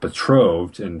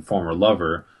betrothed and former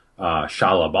lover,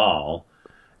 Shalla-Bal.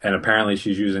 And apparently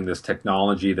she's using this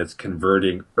technology that's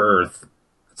converting Earth.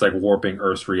 It's like warping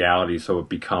Earth's reality so it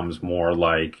becomes more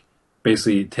like,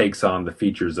 basically takes on the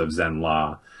features of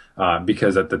Zenn-La.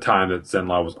 Because at the time that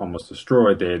Zenn-La was almost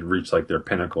destroyed, they had reached like their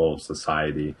pinnacle of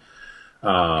society.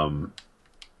 So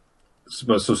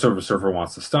Silver Surfer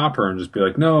wants to stop her and just be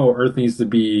like, no, Earth needs to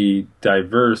be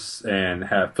diverse and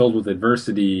filled with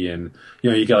adversity. And,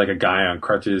 you get like a guy on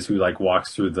crutches who like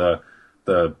walks through the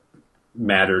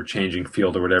matter changing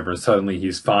field or whatever, and suddenly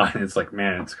he's fine. It's like,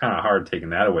 man, it's kind of hard taking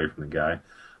that away from the guy.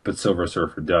 But Silver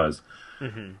Surfer does.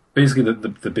 Mm-hmm. Basically,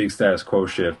 the big status quo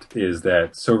shift is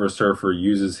that Silver Surfer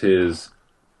uses his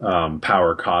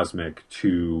power cosmic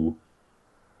to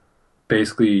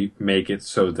basically make it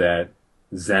so that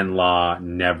Zenn-La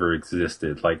never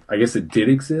existed. Like, I guess it did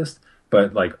exist,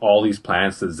 but like all these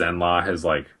planets that Zenn-La has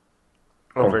like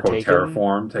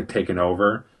terraformed, like taken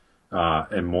over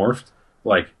and morphed,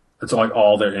 like it's like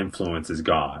all their influence is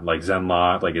gone. Like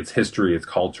Zenlong, like its history, its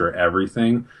culture,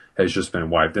 everything has just been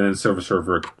wiped. And then Silver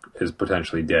Surfer is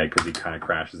potentially dead because he kind of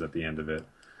crashes at the end of it.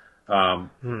 I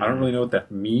don't really know what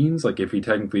that means. Like if he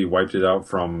technically wiped it out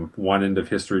from one end of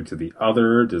history to the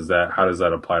other, how does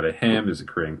that apply to him? Is it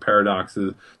creating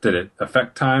paradoxes? Did it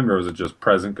affect time, or was it just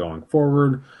present going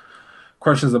forward?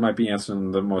 Questions that might be answered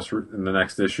in the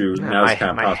next issue. Yeah,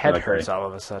 now my head hurts all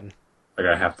of a sudden. Like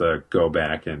I have to go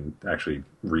back and actually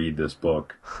read this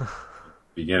book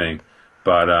beginning.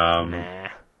 But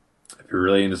if you're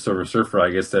really into Silver Surfer,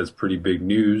 I guess that's pretty big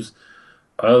news.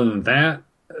 Other than that,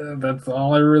 that's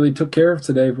all I really took care of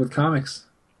today with comics.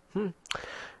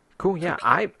 Cool. Yeah,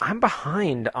 I'm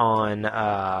behind on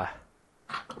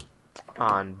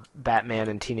Batman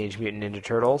and Teenage Mutant Ninja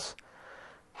Turtles,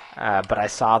 but I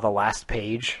saw the last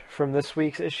page from this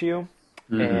week's issue,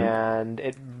 and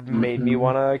it made me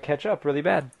want to catch up really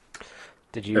bad.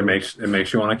 Did you? It makes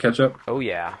you want to catch up. Oh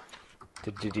yeah.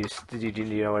 Do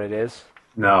you know what it is?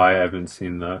 No, I haven't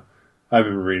seen I've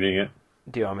been reading it.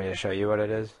 Do you want me to show you what it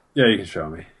is? Yeah, you can show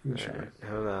me.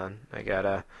 Hold on. I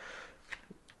gotta...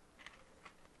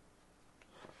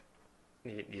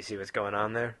 You see what's going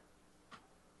on there?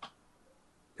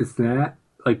 Is that,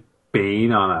 like,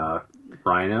 Bane on a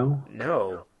rhino?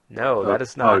 No, that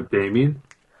is not. Oh, Damian?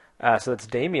 So it's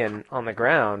Damian on the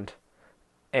ground,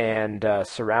 and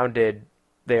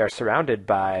they are surrounded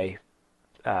by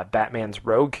Batman's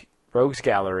rogues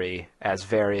gallery as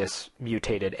various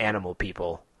mutated animal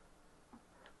people.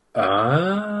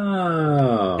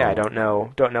 Oh. Yeah, I don't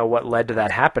know what led to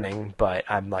that happening, but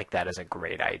I'm like, that is a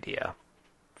great idea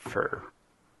for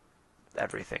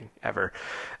everything ever.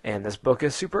 And this book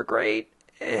is super great,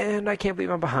 and I can't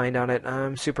believe I'm behind on it.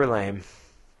 I'm super lame.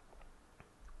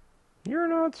 You're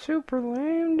not super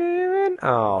lame, David.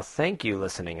 Oh, thank you,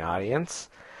 listening audience.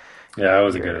 Yeah, I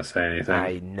wasn't going to say anything.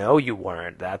 I know you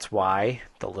weren't. That's why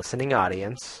the listening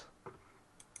audience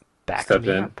backed Stepped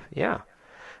me in. up. Yeah.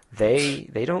 They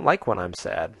don't like when I'm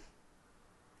sad.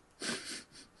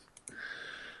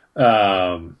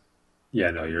 Yeah,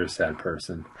 no, you're a sad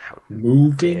person. How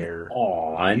Moving dare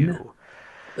on. you.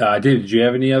 David, did you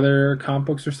have any other comic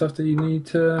books or stuff that you need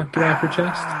to get off your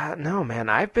chest? No, man.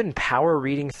 I've been power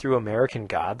reading through American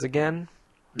Gods again.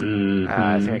 Mm-hmm.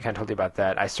 I think I kind of told you about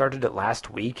that. I started it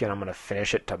last week, and I'm going to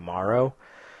finish it tomorrow,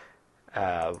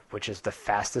 which is the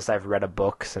fastest I've read a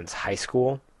book since high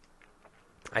school.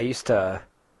 I used to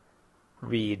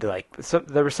read,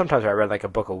 there were sometimes where I read, like, a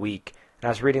book a week, and I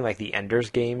was reading, like, the Ender's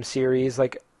Game series,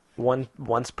 like,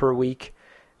 once per week,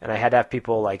 and I had to have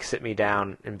people, like, sit me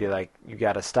down and be like, you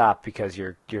gotta stop because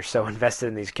you're so invested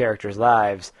in these characters'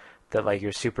 lives that, like,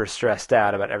 you're super stressed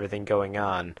out about everything going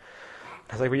on.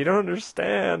 I was like, well, you don't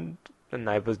understand. And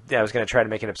I was going to try to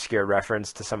make an obscure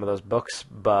reference to some of those books,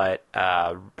 but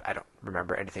I don't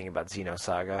remember anything about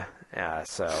Xenosaga.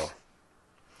 So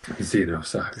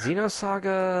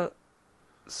Xenosaga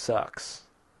sucks.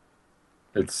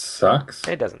 It sucks?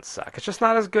 It doesn't suck. It's just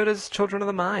not as good as Children of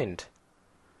the Mind.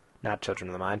 Not Children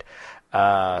of the Mind.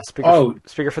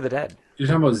 Speaker for the Dead. You're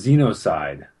talking about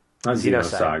Xenocide. Not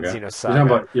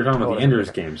Xenosaga. You're talking about the Ender's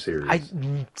Game series. I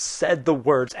said the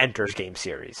words Ender's Game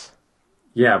series.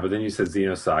 Yeah, but then you said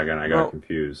Xenosaga, and I got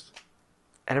confused.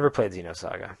 I never played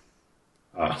Xenosaga.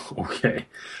 Oh, okay.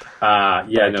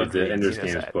 The Ender's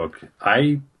Games book.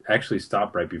 I actually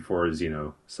stopped right before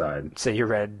Xenocide. So you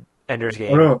read Ender's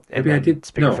Game? Oh, no. And Maybe I did.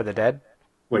 Speaker for the Dead?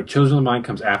 Wait, Children of the Mind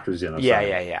comes after Xenocide.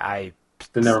 Yeah.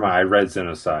 Then never mind. I read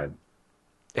Xenocide.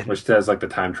 Which says, like, the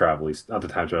time travel, not the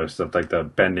time travel stuff, like the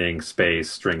bending space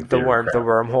string theory. The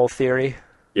wormhole theory?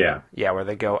 Yeah. Yeah, where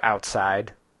they go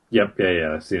outside. Yep,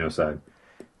 yeah, Xenocide.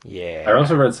 Yeah. I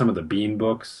also read some of the Bean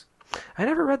books. I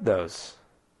never read those.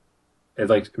 It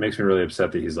makes me really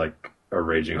upset that he's, like, a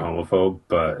raging homophobe,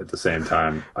 but at the same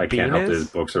time, I can't help that his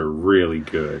books are really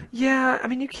good. Yeah, I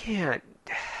mean, you can't...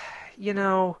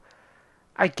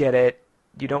 I get it.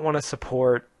 You don't want to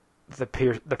support the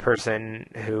person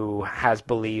who has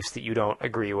beliefs that you don't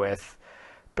agree with.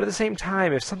 But at the same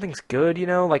time, if something's good,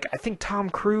 like, I think Tom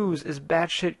Cruise is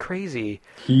batshit crazy.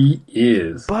 He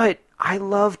is. But I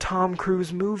love Tom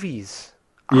Cruise movies.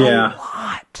 Yeah. A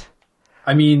lot.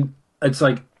 I mean, it's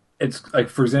like,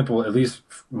 for example, at least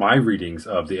my readings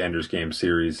of the Ender's Game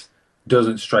series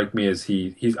doesn't strike me as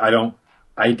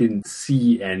I didn't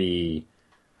see any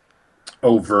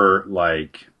overt,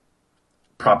 like,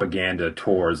 propaganda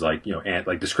towards, like,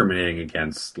 discriminating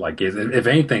against, like, if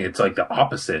anything, it's like the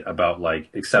opposite about, like,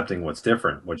 accepting what's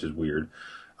different, which is weird.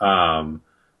 And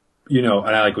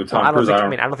I like with Tom Cruise. I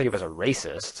don't think it was a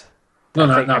racist. No,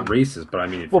 not racist, but I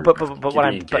mean, but what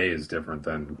I'm gay is different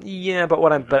than. Yeah, but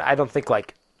I don't think,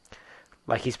 like,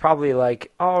 Like, he's probably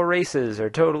like, all races are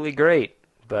totally great,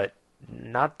 but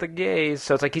not the gays.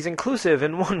 So it's like he's inclusive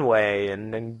in one way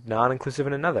and non-inclusive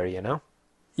in another, you know?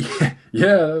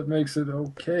 Yeah, that makes it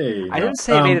okay. I didn't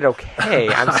say it made it okay.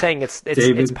 I'm saying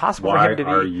David, it's possible for why him to be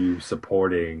are you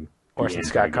supporting the Orson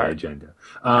Scott anti-gay Card agenda?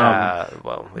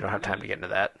 Well, we don't have time to get into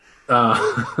that.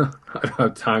 I don't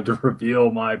have time to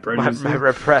reveal my prejudices. My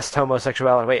repressed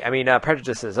homosexuality. Wait, I mean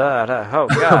prejudices. Oh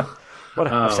God, what?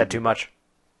 I've said too much.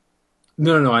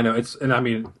 No, I know.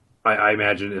 I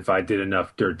imagine if I did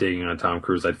enough dirt digging on Tom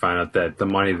Cruise, I'd find out that the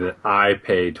money that I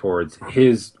pay towards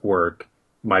his work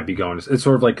might be going to... It's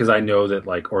sort of like, because I know that,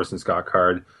 like, Orson Scott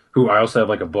Card, who I also have,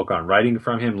 like, a book on writing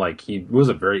from him, like, he was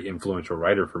a very influential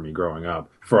writer for me growing up,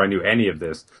 before I knew any of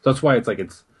this. So that's why it's, like,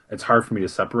 it's hard for me to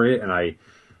separate it, and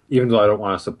even though I don't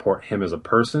want to support him as a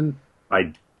person,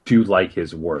 I do like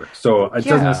his work. So it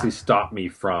doesn't necessarily stop me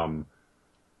from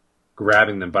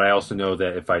grabbing them, but I also know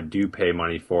that if I do pay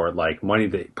money for it, like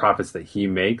profits that he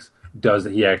makes,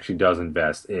 he actually does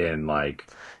invest in like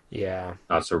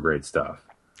not so great stuff.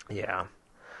 Yeah.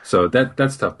 So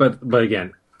that's tough. But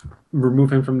again,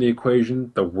 remove him from the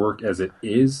equation. The work as it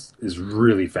is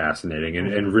really fascinating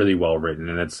and really well written,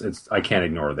 and it's I can't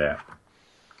ignore that.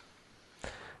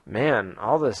 Man,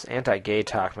 all this anti-gay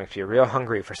talk makes me real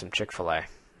hungry for some Chick-fil-A.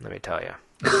 Let me tell you.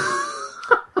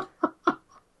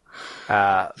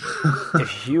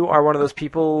 If you are one of those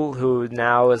people who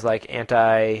now is like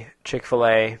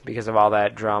anti-Chick-fil-A because of all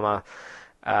that drama,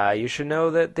 you should know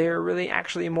that they're really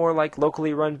actually more like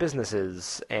locally run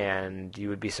businesses, and you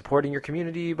would be supporting your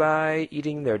community by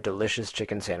eating their delicious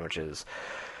chicken sandwiches.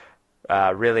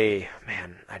 Really,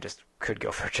 man, I just could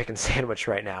go for a chicken sandwich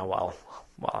right now while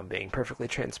I'm being perfectly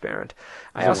transparent.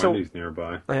 Wendy's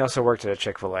nearby. I also worked at a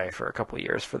Chick-fil-A for a couple of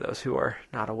years, for those who are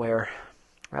not aware.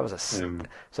 That was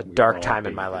a dark time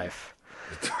in my life.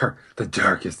 The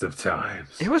darkest of times.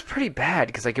 It was pretty bad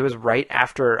because like it was right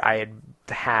after I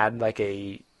had like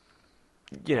a,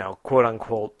 quote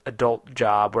unquote adult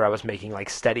job where I was making like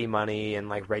steady money and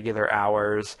like regular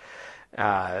hours.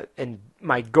 And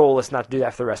my goal is not to do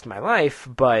that for the rest of my life,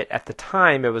 but at the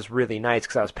time it was really nice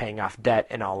because I was paying off debt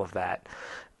and all of that,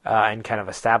 and kind of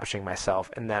establishing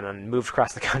myself. And then I moved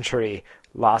across the country,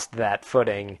 lost that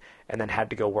footing, and then had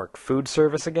to go work food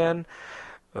service again.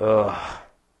 Ugh.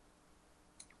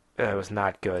 It was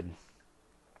not good.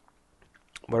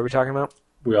 What are we talking about?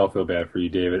 We all feel bad for you,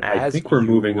 David. I think we're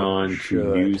moving on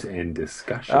to news and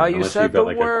discussion. Oh, you said the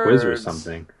like words. A quiz or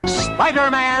something.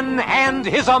 Spider-Man and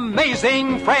his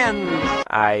amazing friends.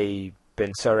 I've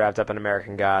been so wrapped up in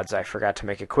American Gods, I forgot to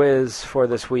make a quiz for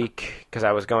this week because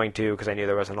I was going to, because I knew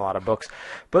there wasn't a lot of books.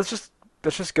 But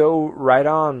let's just go right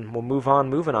on. We'll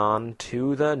moving on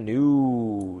to the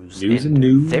news.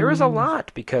 News. There is a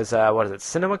lot because what is it?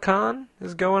 CinemaCon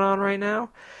is going on right now.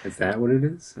 Is that what it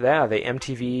is? Yeah, the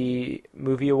MTV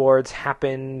Movie Awards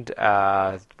happened.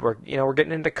 We're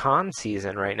getting into con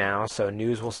season right now, so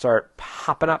news will start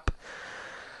popping up.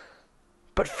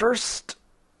 But first,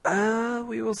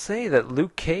 we will say that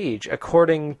Luke Cage,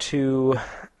 according to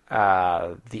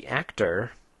the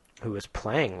actor who is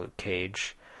playing Luke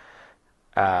Cage,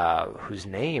 whose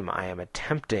name I am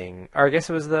attempting, or I guess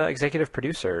it was the executive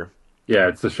producer. Yeah,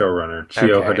 it's the showrunner,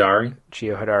 Chio Hodari.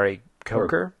 Chio Hodari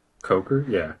Coker. Coker,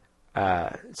 yeah.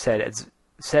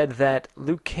 Said that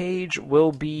Luke Cage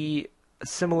will be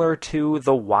similar to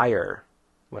The Wire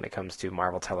when it comes to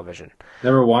Marvel Television.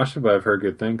 Never watched it, but I've heard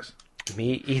good things.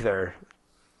 Me either.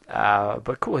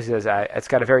 But cool. He says it's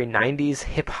got a very 90s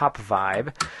hip-hop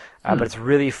vibe, but it's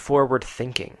really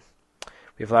forward-thinking.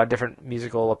 We have a lot of different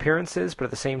musical appearances, but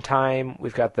at the same time,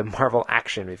 we've got the Marvel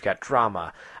action, we've got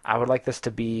drama. I would like this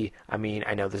to be, I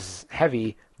know this is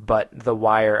heavy, but The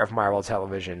Wire of Marvel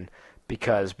Television,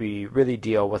 because we really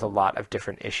deal with a lot of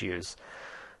different issues.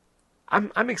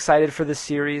 I'm excited for this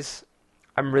series.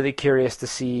 I'm really curious to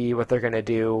see what they're going to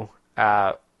do.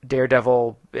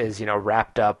 Daredevil is,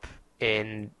 wrapped up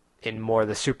in more of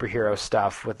the superhero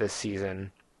stuff with this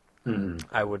season.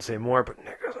 I would say more, but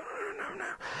Nick goes,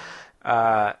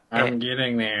 no. I'm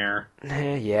getting there.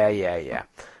 Yeah.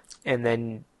 And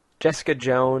then Jessica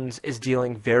Jones is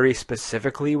dealing very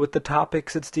specifically with the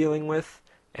topics it's dealing with,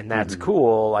 and that's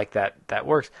cool, like that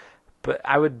works. But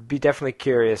I would be definitely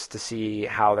curious to see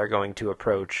how they're going to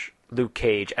approach Luke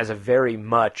Cage as a very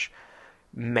much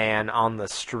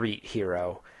man-on-the-street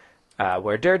hero,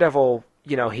 where Daredevil,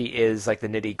 he is like the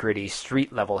nitty-gritty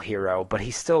street-level hero, but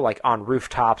he's still like on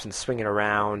rooftops and swinging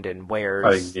around and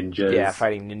wears... Fighting ninjas. Yeah,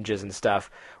 fighting ninjas and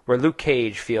stuff. Where Luke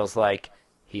Cage feels like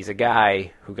he's a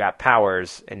guy who got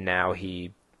powers, and now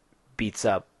he beats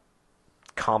up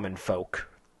common folk.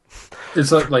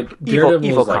 It's like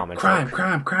Daredevil is like crime,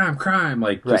 crime.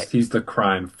 Like right. just he's the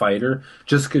crime fighter.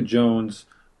 Jessica Jones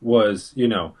was, I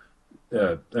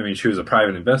mean, she was a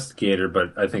private investigator,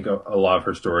 but I think a lot of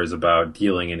her story is about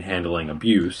dealing and handling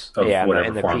abuse of whatever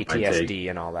and the form PTSD it might take.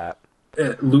 and all that.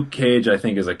 Luke Cage, I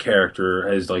think, is a character,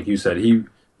 as like you said, he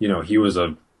was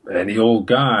any old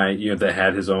guy, that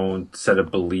had his own set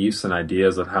of beliefs and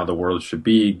ideas of how the world should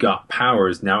be, got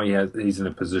powers. Now he's in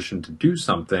a position to do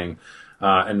something,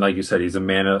 and like you said, he's a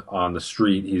man on the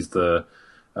street.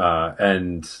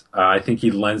 I think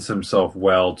he lends himself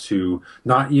well to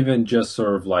not even just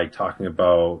sort of like talking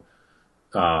about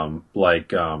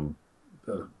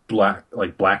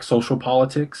black social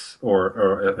politics,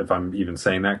 or if I'm even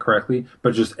saying that correctly,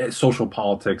 but just social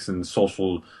politics and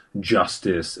social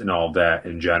justice and all of that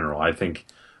in general. I think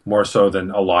more so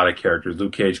than a lot of characters,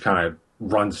 Luke Cage kind of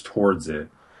runs towards it,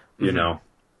 you know,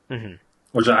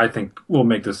 which I think will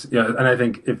make this. Yeah, and I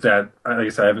think if that, like I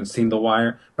said, I haven't seen The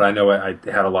Wire, but I know it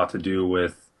had a lot to do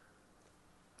with,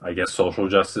 I guess, social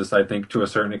justice. I think to a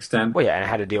certain extent. Well, yeah, and it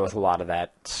had to deal with a lot of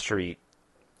that street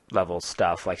level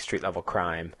stuff, like street level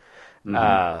crime.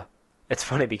 It's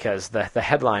funny because the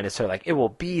headline is sort of like, it will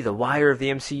be the Wire of the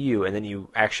MCU, and then you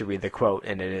actually read the quote,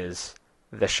 and it is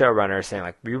the showrunner saying,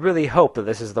 like, we really hope that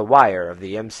this is the Wire of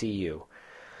the MCU.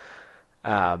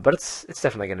 But it's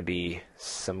definitely going to be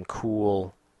some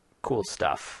cool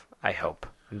stuff, I hope.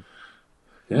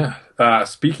 Yeah.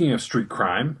 Speaking of street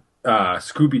crime,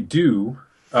 Scooby-Doo.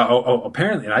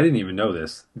 Apparently, and I didn't even know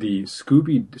this, the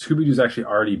Scooby-Doo's actually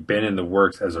already been in the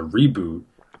works as a reboot.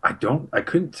 I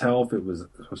couldn't tell if it was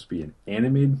supposed to be an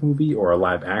animated movie or a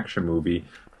live action movie,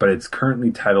 but it's currently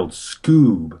titled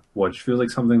Scoob, which feels like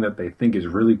something that they think is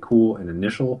really cool in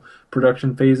initial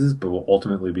production phases, but will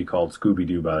ultimately be called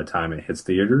Scooby-Doo by the time it hits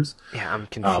theaters. Yeah, I'm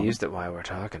confused at why we're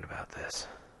talking about this.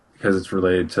 Because it's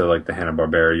related to like the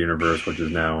Hanna-Barbera universe, which is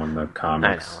now in the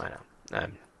comics. I know.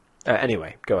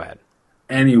 Anyway, go ahead.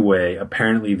 Anyway,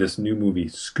 apparently this new movie,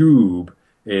 Scoob,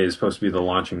 is supposed to be the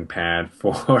launching pad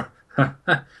for,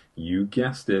 you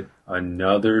guessed it,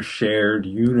 another shared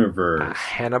universe.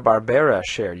 Hanna-Barbera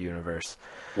shared universe.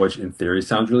 Which in theory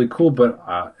sounds really cool, but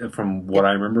from what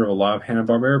I remember of a lot of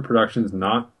Hanna-Barbera productions,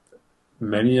 not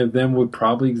many of them would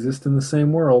probably exist in the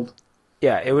same world.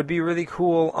 Yeah, it would be really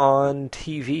cool on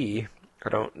TV. I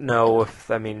don't know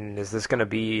is this going to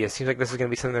be... It seems like this is going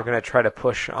to be something they're going to try to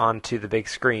push onto the big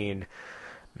screen.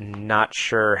 Not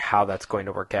sure how that's going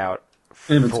to work out.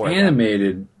 And if it's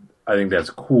animated, I think that's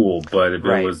cool, but if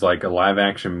it was like a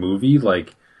live-action movie,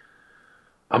 like...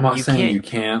 I'm not saying you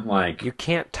can't, like... You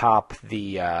can't top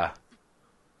the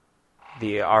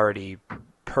already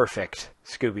perfect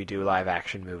Scooby-Doo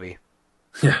live-action movie.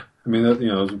 Yeah, I mean,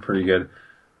 those are pretty good.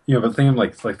 But think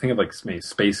of like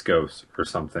Space Ghost or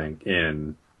something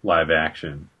in live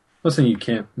action. I'm not saying you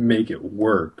can't make it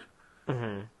work.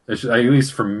 Mm-hmm. It's just, at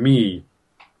least for me,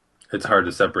 it's hard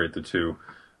to separate the two.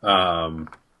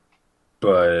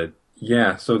 But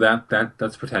yeah, so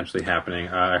that's potentially happening.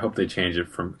 I hope they change it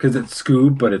because it's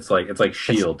Scoob, but it's like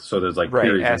Shield. So there's like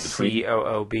periods in between.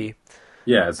 SCOOB.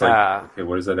 Yeah, it's like okay,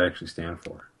 what does that actually stand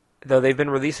for? Though they've been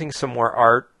releasing some more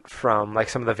art from like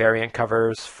some of the variant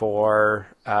covers for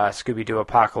Scooby-Doo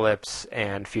Apocalypse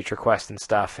and Future Quest and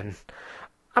stuff, and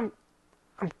I'm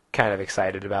kind of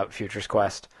excited about Future's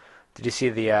Quest. Did you see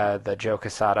the Joe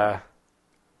Quesada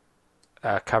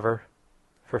cover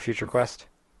for Future Quest?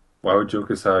 Why would Joe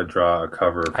Quesada draw a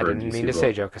cover for I didn't mean to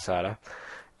say Joe Quesada.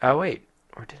 Oh wait,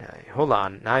 or did I? Hold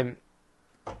on, I've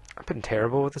been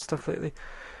terrible with this stuff lately.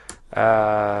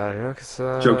 Joe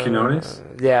Quinones?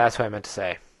 Yeah, that's what I meant to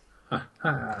say.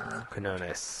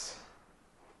 Quinones.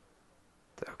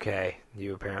 Okay,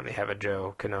 you apparently have a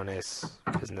Joe Quinones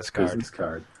business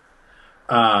card.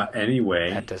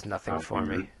 Anyway. That does nothing for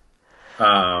me.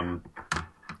 I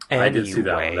did see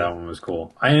that one. That one was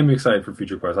cool. I am excited for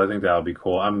Future Quest. I think that'll be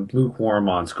cool. I'm lukewarm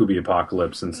on Scooby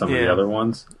Apocalypse and some of the other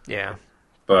ones. Yeah.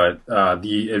 But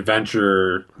the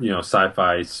adventure,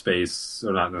 sci-fi space,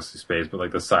 or not necessarily space, but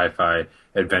like the sci-fi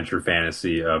adventure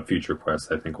fantasy of Future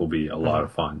Quest, I think will be a lot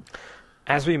of fun.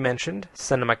 As we mentioned,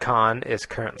 CinemaCon is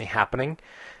currently happening,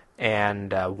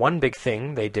 and one big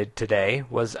thing they did today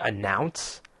was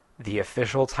announce the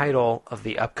official title of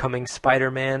the upcoming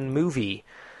Spider-Man movie,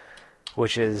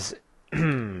 which is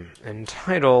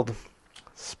entitled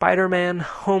Spider-Man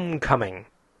Homecoming.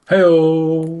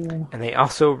 Hey-o! And they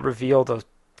also revealed a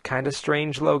kind of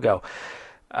strange logo.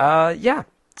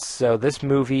 So this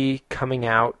movie coming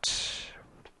out...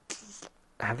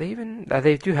 Have they even...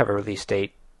 they do have a release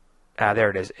date. There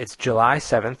it is. It's July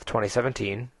 7th,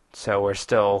 2017. So we're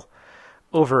still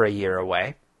over a year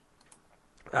away.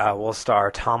 will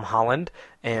star Tom Holland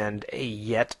and a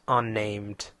yet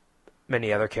unnamed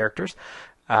many other characters,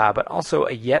 but also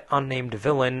a yet unnamed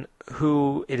villain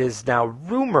who it is now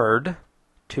rumored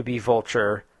to be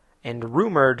Vulture and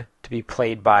rumored to be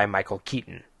played by Michael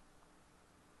Keaton.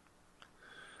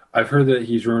 I've heard that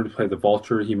he's rumored to play the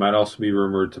Vulture. He might also be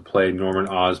rumored to play Norman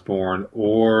Osborn,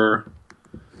 or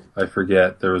I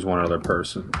forget, there was one other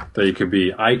person that he could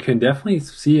be. I can definitely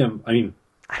see him. I mean,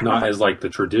 not as like the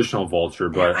traditional Vulture,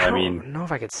 but I don't know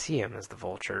if I could see him as the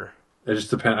Vulture. It just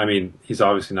depends. I mean, he's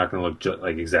obviously not going to look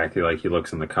like exactly like he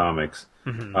looks in the comics.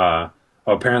 Mm-hmm.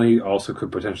 Apparently, he also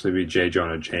could potentially be J.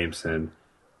 Jonah Jameson.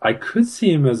 I could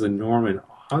see him as a Norman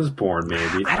Osborn,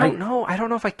 maybe. I don't know. I don't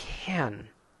know if I can.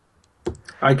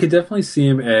 I could definitely see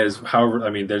him as, however,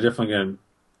 I mean, they're definitely going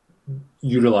to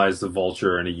utilize the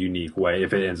Vulture in a unique way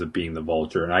if it ends up being the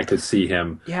Vulture, and I could see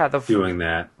him doing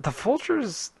that. The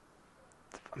Vulture's,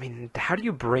 I mean, how do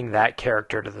you bring that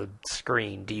character to the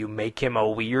screen? Do you make him a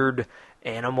weird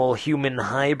animal-human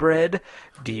hybrid?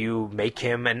 Do you make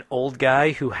him an old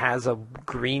guy who has a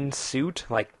green suit?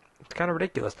 Like, it's kind of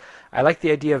ridiculous. I like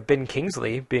the idea of Ben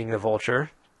Kingsley being the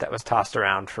Vulture. That was tossed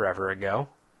around forever ago.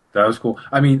 That was cool.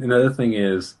 I mean, another thing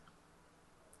is,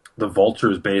 the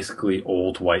Vulture is basically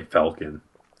old White Falcon.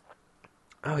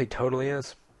 Oh, he totally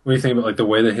is. When you think about like the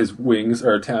way that his wings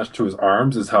are attached to his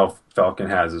arms is how Falcon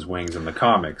has his wings in the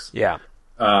comics. Yeah.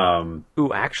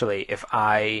 Ooh, actually, if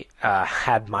I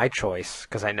had my choice,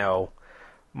 because I know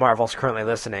Marvel's currently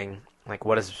listening, like,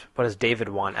 what does David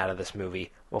want out of this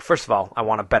movie? Well, first of all, I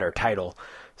want a better title.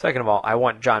 Second of all, I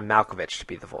want John Malkovich to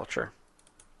be the Vulture.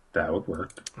 That would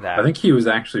work. I think he was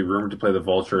actually rumored to play the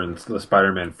Vulture in the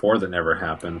Spider-Man 4 that never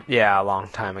happened. Yeah, a long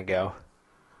time ago.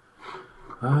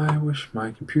 I wish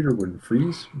my computer wouldn't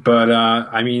freeze. But,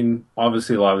 I mean,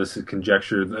 obviously a lot of this is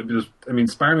conjecture. I mean,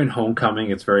 Spider-Man Homecoming,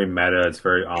 it's very meta. It's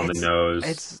very on the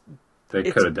nose.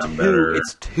 They could have done better.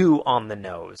 It's too on the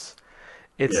nose.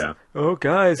 Oh,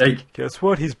 guys, guess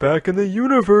what? He's back in the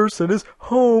universe and his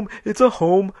home. It's a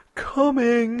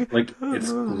homecoming. Like,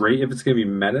 it's great if it's going to be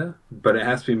meta, but it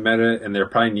has to be meta, and there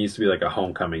probably needs to be, like, a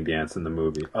homecoming dance in the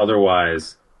movie.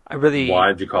 Otherwise, why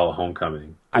did you call it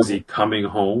homecoming? Is he coming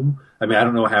home? I mean, I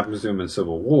don't know what happens to him in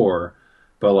Civil War,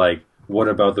 but, like, what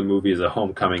about the movie as a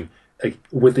homecoming, like,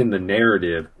 within the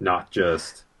narrative, not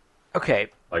just... Okay.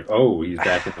 Like, oh, he's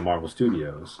back at the Marvel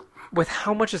Studios. With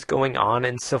how much is going on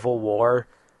in Civil War,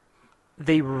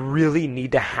 they really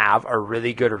need to have a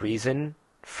really good reason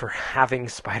for having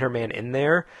Spider-Man in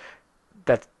there.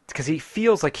 That's because he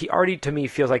already, to me,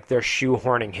 feels like they're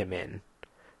shoehorning him in.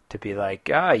 To be like,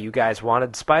 you guys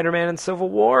wanted Spider-Man in Civil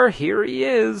War? Here he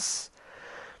is.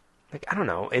 Like, I don't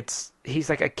know. He's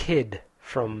like a kid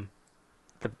from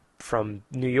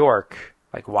New York.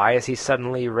 Like, why is he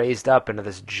suddenly raised up into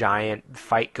this giant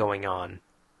fight going on?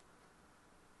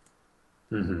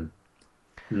 Mm-hmm.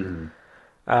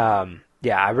 Mm-hmm.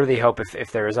 Yeah, I really hope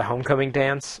if there is a homecoming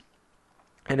dance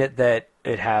in it that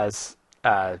it has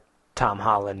Tom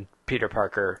Holland, Peter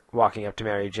Parker, walking up to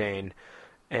Mary Jane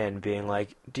and being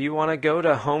like, do you want to go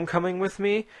to homecoming with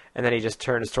me? And then he just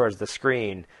turns towards the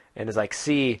screen and is like,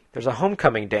 see, there's a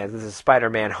homecoming dance. This is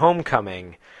Spider-Man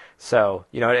Homecoming. So,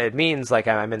 it means like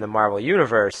I'm in the Marvel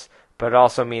Universe, but it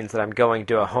also means that I'm going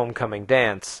to a homecoming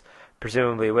dance,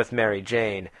 presumably with Mary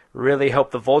Jane. Really hope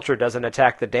the Vulture doesn't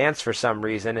attack the dance for some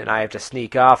reason, and I have to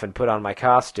sneak off and put on my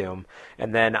costume,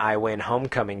 and then I win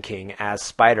Homecoming King as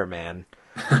Spider-Man.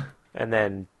 And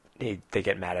then they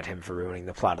get mad at him for ruining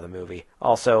the plot of the movie.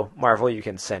 Also, Marvel, you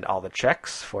can send all the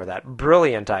checks for that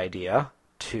brilliant idea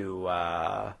to...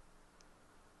 I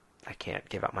can't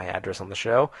give out my address on the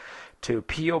show. To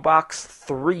P.O. Box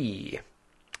 3,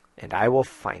 and I will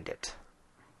find it.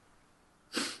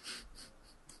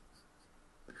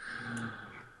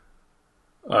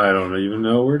 I don't even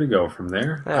know where to go from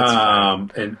there. That's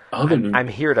fine. And I'm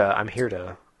here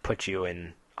to put you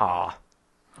in awe.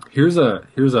 Here's a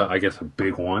I guess a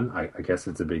big one. I guess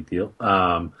it's a big deal.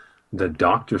 The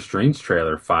Doctor Strange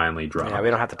trailer finally dropped. Yeah, we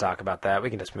don't have to talk about that. We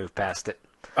can just move past it.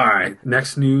 All right,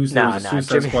 next news.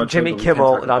 Jimmy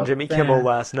Kimmel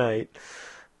last night.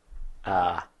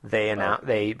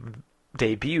 They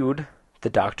debuted the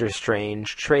Doctor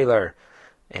Strange trailer,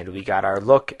 and we got our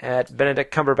look at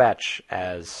Benedict Cumberbatch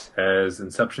as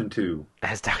Inception 2,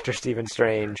 as Dr. Stephen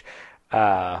Strange.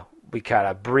 We got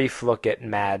a brief look at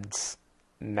Mads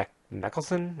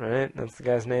Mikkelsen, right? That's the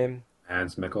guy's name.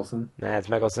 Mads Mikkelsen. Mads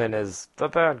Mikkelsen is the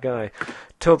bad guy.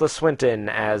 Tilda Swinton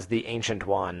as the Ancient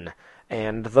One.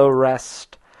 And the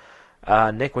rest.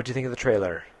 Nick, what do you think of the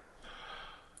trailer?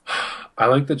 I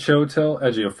like that Chiwetel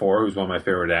Ejiofor, who's one of my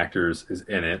favorite actors, is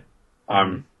in it.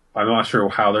 I'm I'm not sure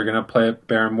how they're going to play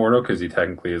Baron Mordo because he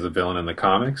technically is a villain in the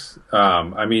comics.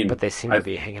 I mean, but they seem to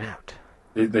be hanging out.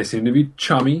 They seem to be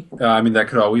chummy. I mean, that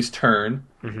could always turn.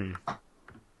 Mm-hmm.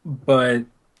 But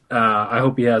I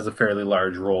hope he has a fairly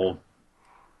large role.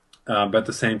 But at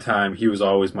the same time, he was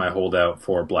always my holdout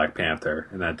for Black Panther,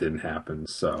 and that didn't happen.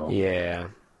 So yeah.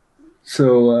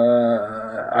 So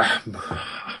I'm a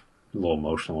little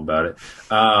emotional about it.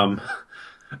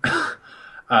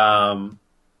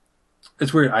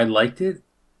 It's weird. I liked it.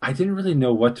 I didn't really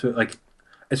know what to like.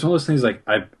 It's one of those things like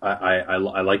I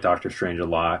like Doctor Strange a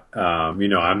lot. You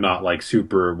know, I'm not like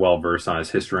super well versed on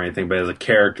his history or anything, but as a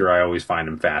character, I always find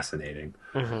him fascinating.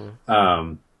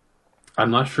 Mm-hmm. I'm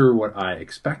not sure what I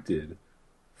expected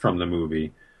from the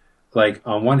movie. Like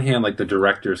on one hand, like the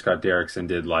director Scott Derrickson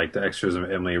did like The Exorcism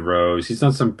of Emily Rose. He's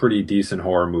done some pretty decent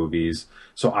horror movies.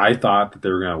 So I thought that they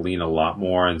were going to lean a lot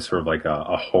more in sort of like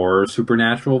a horror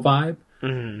supernatural vibe.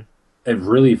 Mm-hmm. It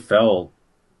really felt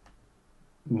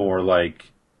more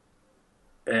like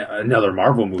another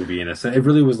Marvel movie in a sense. It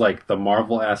really was like the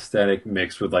Marvel aesthetic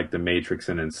mixed with like the Matrix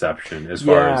and Inception as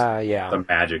far as the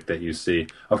magic that you see.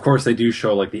 Of course, they do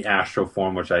show like the astral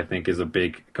form, which I think is a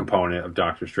big component of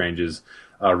Doctor Strange's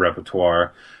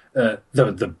repertoire.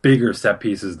 The bigger set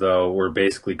pieces, though, were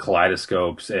basically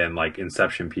kaleidoscopes and like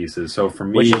Inception pieces. So for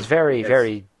me, which is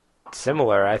very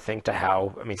similar, I think, to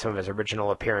how some of his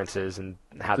original appearances and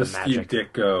how the magic. Steve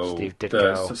Ditko,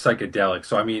 the psychedelic.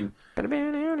 So I mean, now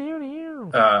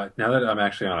that I'm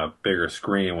actually on a bigger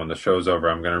screen when the show's over,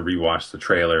 I'm going to rewatch the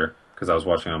trailer because I was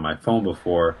watching on my phone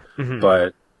before. Mm-hmm.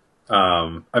 But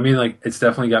I mean, like, it's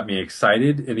definitely got me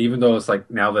excited. And even though it's like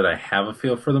now that I have a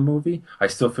feel for the movie, I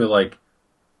still feel like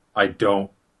I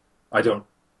don't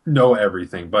know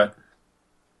everything. But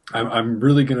I'm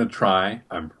really going to try.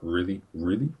 I'm really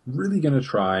going to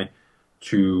try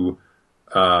to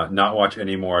not watch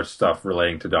any more stuff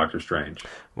relating to Doctor Strange.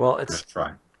 Well, it's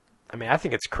try. I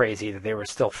think it's crazy that they were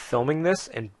still filming this,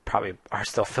 and probably are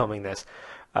still filming this,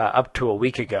 up to a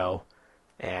week ago.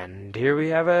 And here we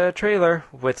have a trailer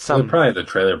with some... Well, they probably had the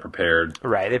trailer prepared.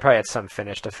 Right, they probably had some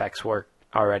finished effects work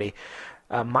already.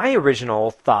 My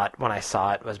original thought when I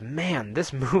saw it was, man,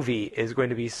 this movie is going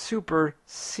to be super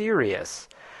serious.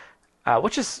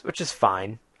 Which is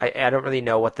fine. I don't really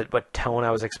know what tone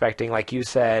I was expecting. Like you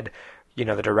said, the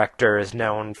director is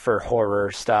known for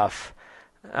horror stuff,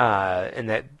 and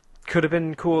that could have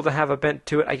been cool to have a bent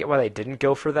to it. I get why they didn't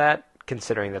go for that,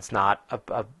 considering that's not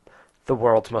the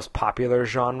world's most popular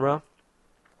genre.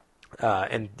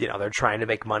 And they're trying to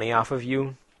make money off of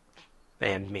you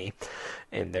and me,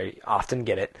 and they often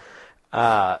get it.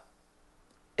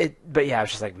 But yeah, I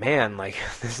was just like, man, like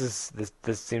this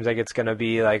seems like it's gonna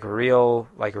be like real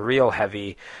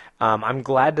heavy. I'm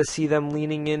glad to see them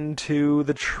leaning into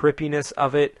the trippiness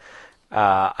of it.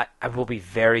 I will be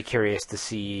very curious to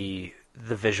see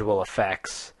the visual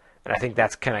effects, and I think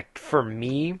that's kind of, for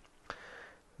me,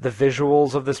 the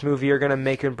visuals of this movie are gonna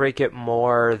make and break it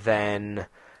more than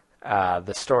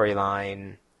the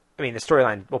storyline. I mean, the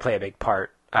storyline will play a big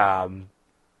part.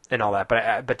 And all that,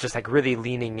 but just like really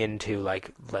leaning into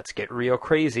like, let's get real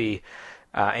crazy,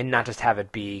 and not just have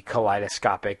it be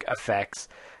kaleidoscopic effects.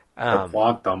 The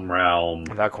quantum realm.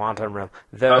 The quantum realm.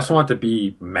 I also want it to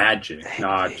be magic,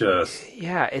 not just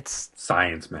it's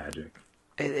science magic.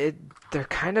 They're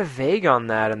kind of vague on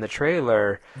that in the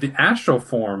trailer. The astral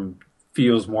form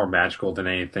feels more magical than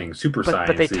anything super sciencey.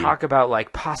 But they talk about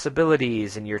like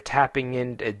possibilities, and you're tapping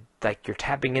into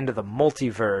the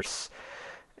multiverse,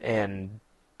 and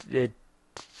I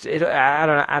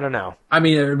don't know. I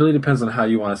mean, it really depends on how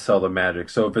you want to sell the magic.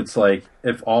 So if it's like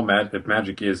if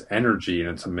magic is energy and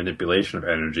it's a manipulation of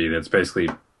energy, that's basically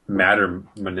matter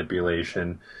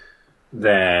manipulation.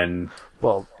 Then,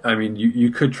 well, I mean,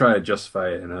 you could try to justify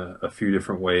it in a few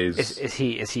different ways. Is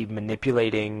he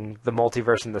manipulating the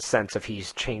multiverse in the sense of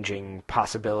he's changing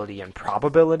possibility and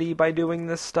probability by doing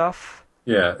this stuff?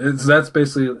 Yeah, that's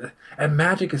basically, and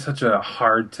magic is such a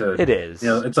hard to. It is.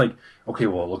 It's like, okay,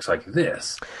 well, it looks like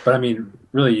this, but I mean,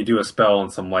 really, you do a spell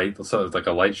and some light, so it's like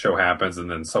a light show happens, and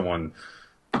then someone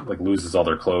like loses all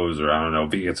their clothes, or I don't know,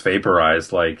 gets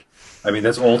vaporized. Like, I mean,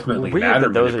 that's ultimately matter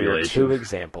manipulation. Those are your two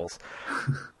examples.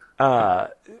 Yeah,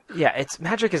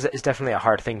 magic is definitely a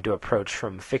hard thing to approach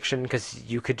from fiction, because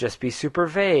you could just be super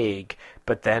vague,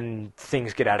 but then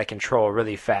things get out of control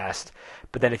really fast.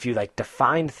 But then if you like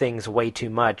define things way too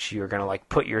much, you're gonna like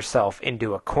put yourself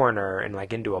into a corner and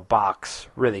like into a box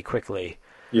really quickly.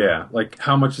 Yeah, like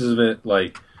how much of it,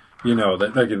 like,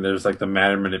 that like there's like the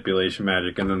matter manipulation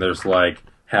magic, and then there's like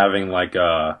having like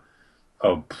a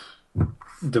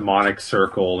demonic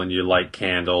circle and you light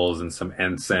candles and some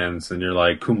incense and you're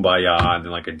like kumbaya and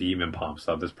then like a demon pops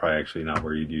up. That's probably actually not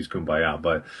where you'd use kumbaya,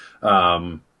 but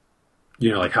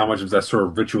like how much of that sort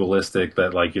of ritualistic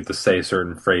that like you have to say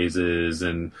certain phrases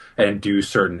and do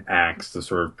certain acts to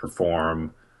sort of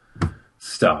perform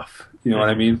stuff. You know what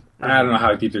I mean? I don't know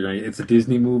how deep they're going. It's a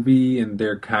Disney movie and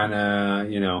they're kind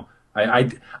of,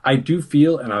 I do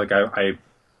feel, and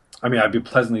I mean, I'd be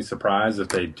pleasantly surprised if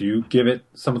they do give it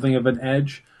something of an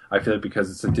edge. I feel like because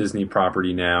it's a Disney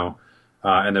property now,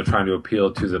 and they're trying to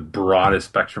appeal to the broadest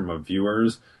spectrum of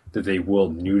viewers, that they will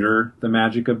neuter the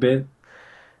magic a bit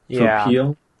to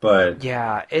appeal. But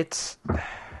yeah, it's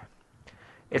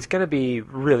going to be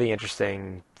really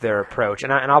interesting, their approach,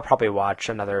 and I'll probably watch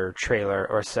another trailer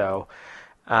or so,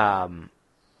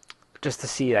 just to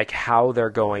see like how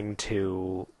they're going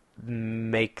to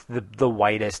make the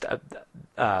widest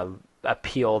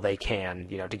appeal they can,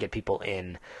 to get people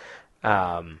in,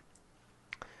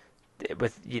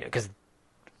 because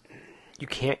you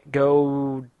can't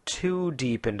go too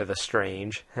deep into the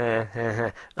strange.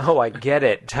 Oh, I get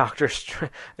it, Doctor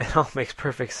Strange. It all makes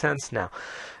perfect sense now.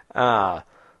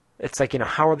 It's like,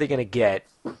 how are they going to get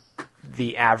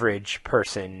the average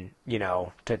person,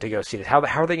 to go see this? How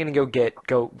are they going to go get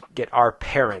our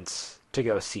parents to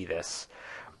go see this?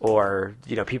 Or,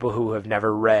 people who have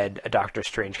never read a Doctor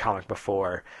Strange comic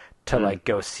before to, like,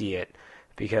 go see it.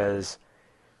 Because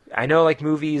I know, like,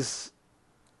 movies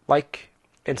like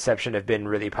Inception have been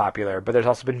really popular, but there's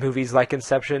also been movies like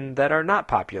Inception that are not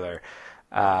popular.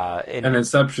 And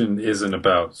Inception isn't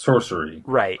about sorcery.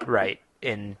 Right.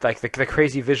 And, like, the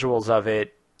crazy visuals of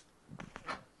it,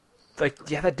 like,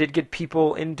 yeah, that did get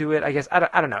people into it, I guess.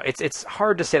 I don't know. It's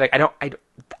hard to say. Like, I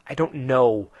don't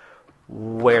know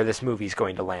where this movie's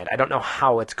going to land. I don't know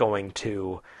how it's going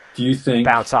to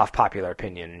bounce off popular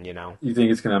opinion, You think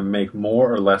it's going to make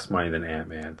more or less money than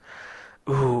Ant-Man?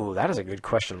 Ooh, that is a good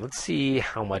question. Let's see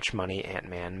how much money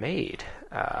Ant-Man made.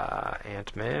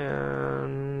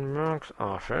 Ant-Man box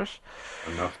office.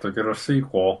 Enough to get a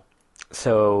sequel.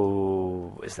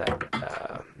 So, is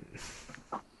that...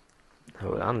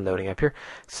 hold on, loading up here.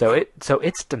 So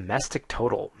its domestic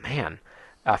total, man,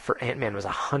 for Ant-Man was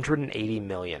 $180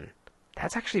 million.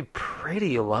 That's actually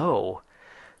pretty low.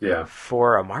 Yeah.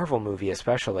 For a Marvel movie,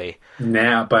 especially.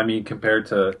 Nah, but I mean, compared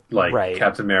to, like,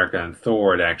 Captain America and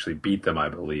Thor, it actually beat them, I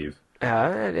believe.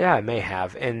 Yeah, it may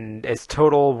have. And its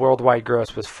total worldwide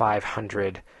gross was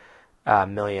 $500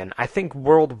 million. I think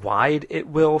worldwide it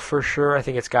will, for sure. I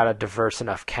think it's got a diverse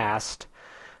enough cast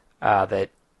that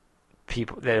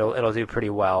it'll do pretty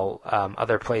well.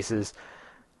 Other places.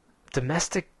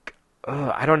 Domestic...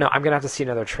 I don't know. I'm going to have to see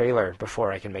another trailer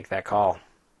before I can make that call.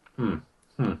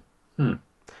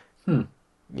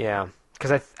 Yeah.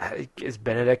 Because is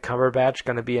Benedict Cumberbatch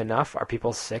going to be enough? Are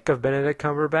people sick of Benedict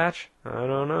Cumberbatch? I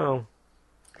don't know.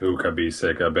 Who could be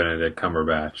sick of Benedict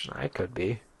Cumberbatch? I could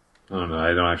be. I don't know.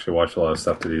 I don't actually watch a lot of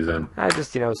stuff that he's in. I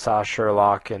just, saw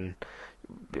Sherlock, and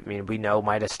I mean, we know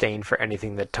my disdain for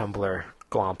anything that Tumblr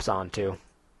glomps onto.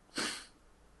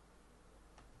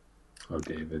 Oh,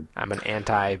 David. I'm an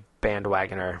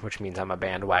anti-bandwagoner, which means I'm a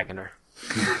bandwagoner.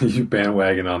 You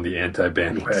bandwagon on the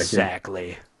anti-bandwagon.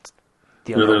 Exactly.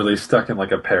 You're literally stuck in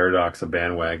like a paradox of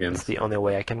bandwagons. It's the only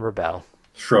way I can rebel.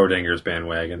 Schrodinger's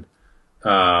bandwagon.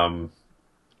 There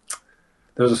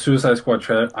was a Suicide Squad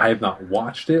trailer. I have not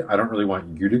watched it. I don't really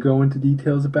want you to go into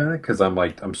details about it because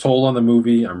I'm sold on the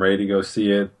movie. I'm ready to go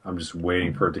see it. I'm just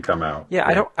waiting for it to come out. Yeah,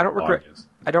 I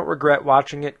don't regret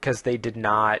watching it because they did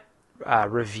not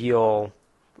reveal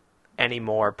any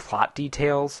more plot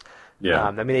details. Yeah.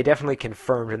 I mean, they definitely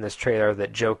confirmed in this trailer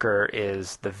that Joker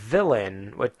is the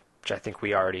villain, which I think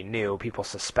we already knew. People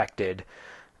suspected.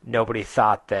 Nobody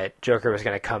thought that Joker was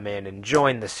going to come in and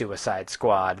join the Suicide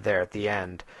Squad there at the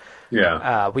end.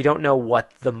 Yeah. We don't know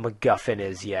what the MacGuffin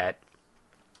is yet.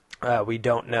 We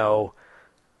don't know,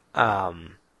 why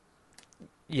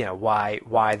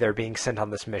they're being sent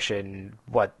on this mission,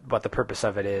 what the purpose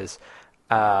of it is.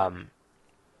 I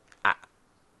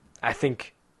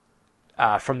think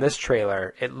from this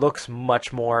trailer, it looks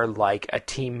much more like a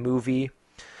team movie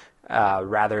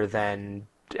rather than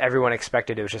everyone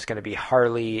expected it was just going to be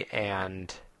Harley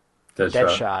and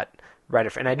Deadshot.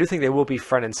 Right, and I do think they will be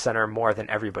front and center more than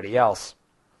everybody else.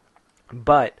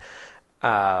 But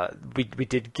we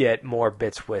did get more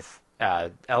bits with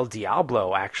El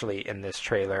Diablo actually in this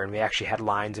trailer, and we actually had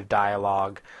lines of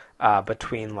dialogue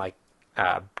between like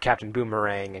Captain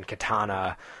Boomerang and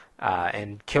Katana.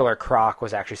 And Killer Croc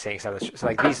was actually saying something. So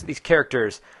like these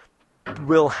characters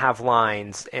will have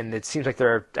lines, and it seems like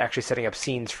they're actually setting up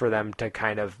scenes for them to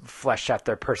kind of flesh out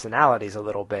their personalities a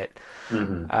little bit.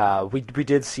 Mm-hmm. We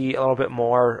did see a little bit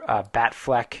more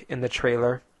Batfleck in the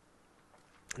trailer.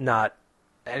 Not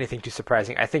anything too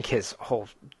surprising. I think his whole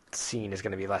scene is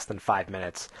going to be less than 5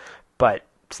 minutes, but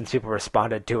since people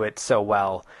responded to it so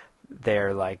well,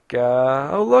 they're like,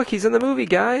 "Oh look, he's in the movie,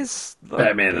 guys! Look,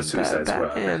 Batman: The Suicide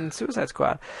Squad." Batman: Suicide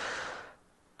Squad.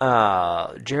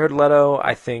 Jared Leto,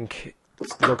 I think,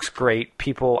 looks great.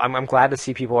 I'm glad to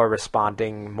see people are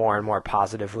responding more and more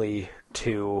positively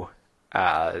to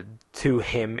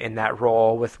him in that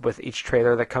role with each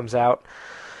trailer that comes out.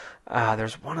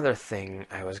 There's one other thing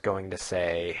I was going to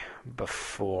say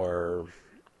before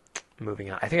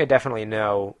moving on. I think I definitely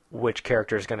know which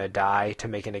character is going to die to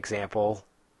make an example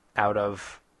out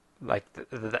of, like,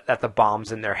 that the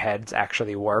bombs in their heads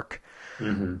actually work.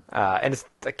 Mm-hmm. And it's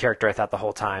a character I thought the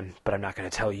whole time, but I'm not going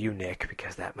to tell you, Nick,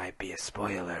 because that might be a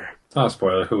spoiler. It's not a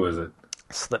spoiler. Who is it?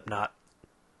 Slipknot.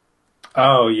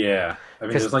 Oh, yeah. I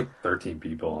mean, there's like 13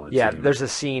 people on the team. There's a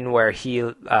scene where he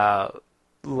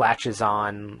latches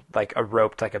on like a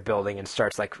rope to like a building and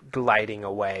starts like gliding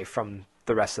away from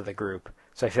the rest of the group.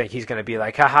 So I think he's going to be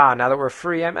like, haha, now that we're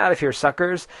free, I'm out of here,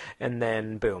 suckers. And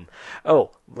then, boom.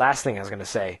 Oh, last thing I was going to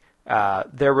say.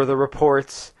 There were the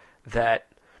reports that,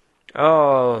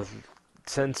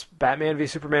 since Batman v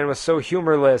Superman was so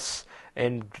humorless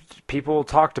and people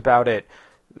talked about it,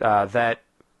 that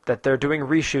they're doing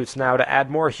reshoots now to add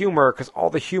more humor because all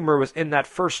the humor was in that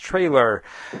first trailer.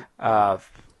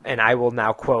 And I will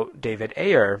now quote David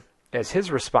Ayer as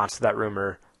his response to that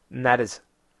rumor, and that is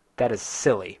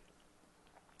silly.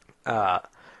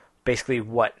 Basically,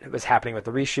 what was happening with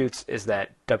the reshoots is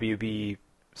that WB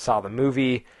saw the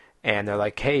movie, and they're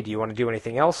like, "Hey, do you want to do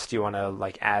anything else? Do you want to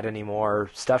like add any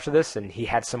more stuff to this?" And he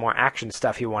had some more action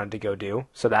stuff he wanted to go do,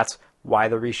 so that's why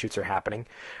the reshoots are happening.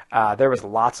 There was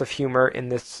lots of humor in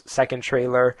this second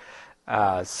trailer,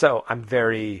 so I'm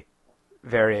very,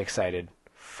 very excited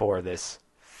for this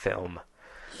film.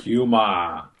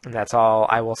 Humor. And that's all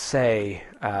I will say,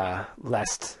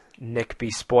 lest Nick be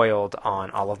spoiled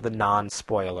on all of the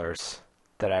non-spoilers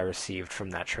that I received from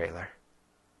that trailer.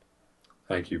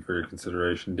 Thank you for your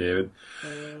consideration, David.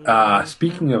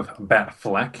 Speaking of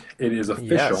Batfleck, it is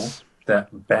official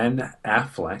that Ben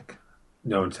Affleck,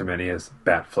 known to many as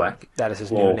Batfleck, that is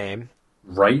his new name,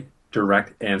 write,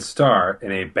 direct, and star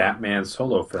in a Batman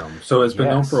solo film. So it's been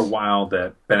known for a while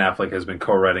that Ben Affleck has been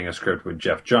co-writing a script with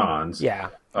Geoff Johns. Yeah.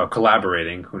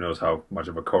 Collaborating, who knows how much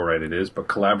of a co-write it is, but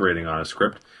collaborating on a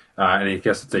script. And I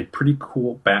guess it's a pretty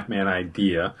cool Batman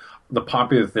idea. The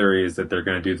popular theory is that they're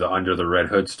going to do the Under the Red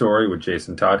Hood story with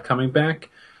Jason Todd coming back,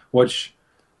 which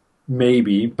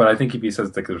maybe, but I think if he says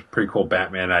it's like a pretty cool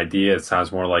Batman idea, it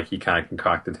sounds more like he kind of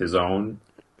concocted his own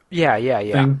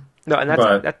thing. No, and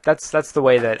that's the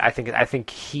way that I think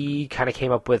he kind of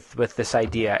came up with this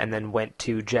idea and then went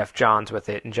to Geoff Johns with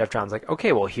it, and Geoff Johns like,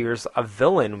 okay, well, here's a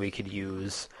villain we could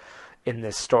use in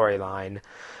this storyline.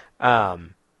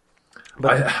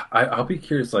 But I'll be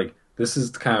curious. Like, this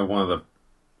is kind of one of the,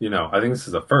 I think this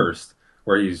is the first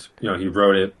where he's, he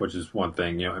wrote it, which is one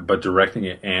thing, but directing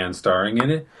it and starring in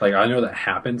it. Like, I know that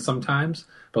happens sometimes,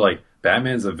 but like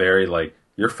Batman's a very like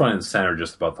you're front and center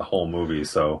just about the whole movie.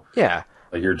 So yeah.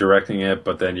 Like, you're directing it,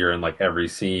 but then you're in, like, every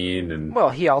scene. And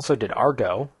well, he also did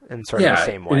Argo in sort of the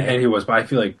same way. And he was, but I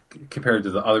feel like, compared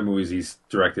to the other movies he's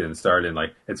directed and starred in,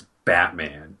 like, it's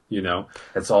Batman,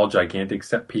 It's all gigantic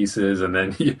set pieces, and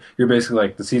then you're basically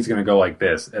like, the scene's going to go like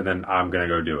this, and then I'm going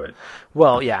to go do it.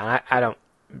 Well, yeah, and I don't,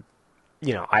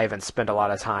 I haven't spent a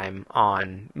lot of time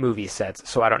on movie sets,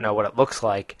 so I don't know what it looks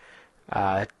like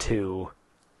to,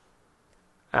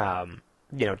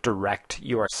 direct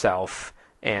yourself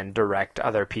and direct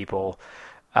other people.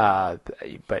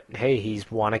 But hey,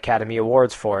 he's won Academy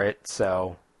Awards for it,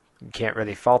 so you can't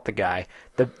really fault the guy.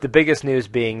 The biggest news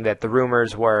being that the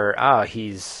rumors were,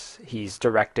 he's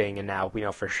directing, and now we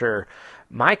know for sure.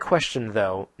 My question,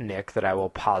 though, Nick, that I will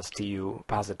posit to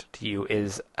you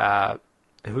is,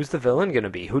 who's the villain going to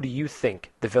be? Who do you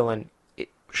think the villain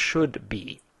should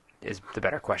be? Is the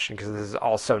better question, because this is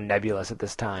all so nebulous at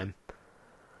this time.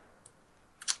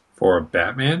 For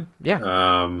Batman? Yeah.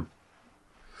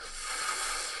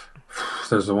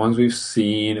 There's the ones we've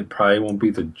seen. It probably won't be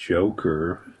the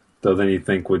Joker. Though then you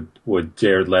think, would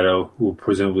Jared Leto, who will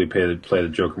presumably play the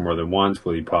Joker more than once,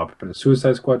 will he pop up in a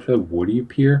Suicide Squad trailer? Would he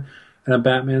appear in a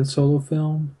Batman solo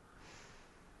film?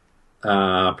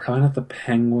 Probably not the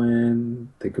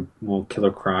Penguin. They could,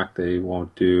 Killer Croc they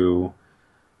won't do.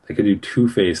 They could do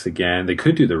Two-Face again. They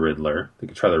could do the Riddler. They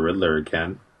could try the Riddler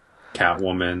again.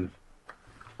 Catwoman.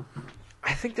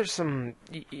 I think there's some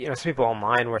people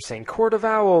online were saying Court of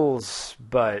Owls,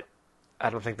 but I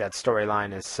don't think that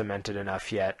storyline is cemented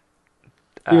enough yet.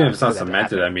 Even if it's not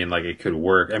cemented, I mean, like, it could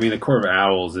work. I mean, the Court of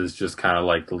Owls is just kind of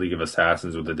like the League of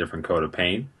Assassins with a different coat of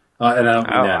paint. And I don't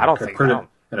mean that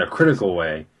in a critical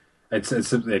way. It's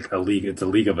like a league. It's a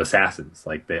League of Assassins.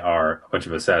 Like, they are a bunch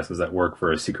of assassins that work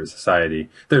for a secret society.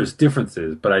 There's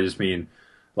differences, but I just mean,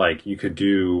 like, you could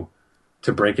do,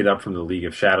 to break it up from the League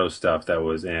of Shadows stuff that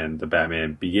was in the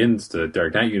Batman Begins to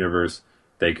Dark Knight universe,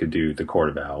 they could do the Court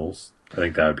of Owls. I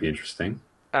think that would be interesting.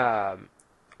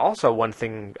 Also, one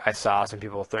thing I saw some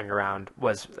people throwing around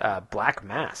was Black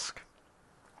Mask.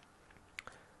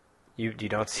 You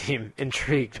don't seem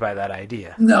intrigued by that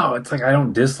idea. No, it's like, I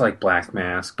don't dislike Black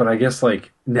Mask, but I guess,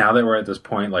 like, now that we're at this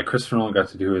point, like, Christopher Nolan got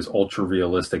to do his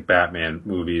ultra-realistic Batman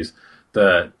movies,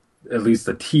 at least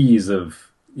the tease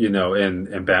of,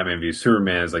 in Batman v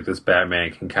Superman is, like, this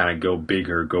Batman can kind of go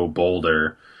bigger, go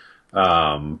bolder,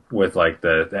 with, like,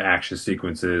 the action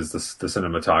sequences, the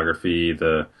cinematography,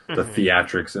 the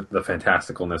theatrics, the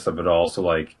fantasticalness of it all. So,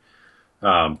 like,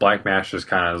 Black Mask just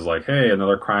kind of is like, hey,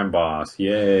 another crime boss,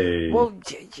 yay. Well,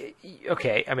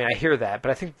 okay, I mean, I hear that, but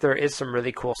I think there is some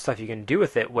really cool stuff you can do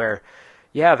with it where,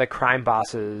 yeah, the crime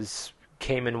bosses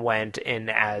came and went, and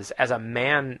as a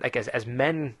man, like, as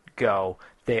men go,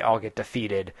 they all get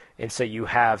defeated, and so you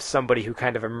have somebody who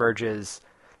kind of emerges,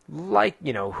 like,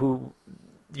 who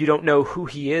you don't know who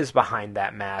he is behind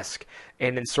that mask,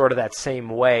 and in sort of that same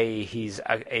way, he's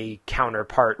a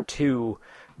counterpart to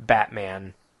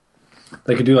Batman.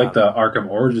 They could do, like, the Arkham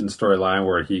Origin storyline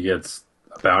where he gets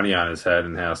a bounty on his head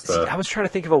and has to... See, I was trying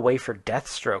to think of a way for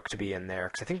Deathstroke to be in there,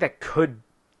 because I think that could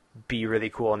be really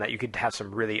cool, and that you could have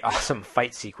some really awesome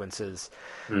fight sequences.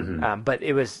 Mm-hmm. But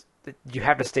you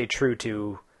have to stay true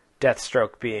to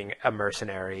Deathstroke being a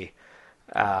mercenary.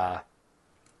 Have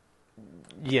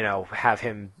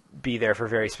him be there for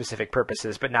very specific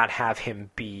purposes, but not have him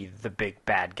be the big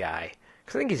bad guy.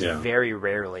 Because I think he's very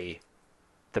rarely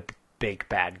the big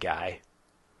bad guy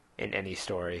in any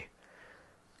story.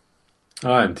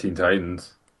 In Teen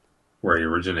Titans, where he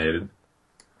originated.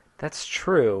 That's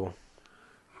true.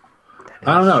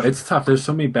 I don't know. It's tough. There's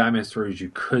so many Batman stories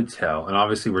you could tell, and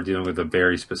obviously we're dealing with a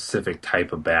very specific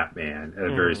type of Batman at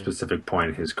a very specific point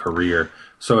in his career.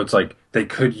 So it's like they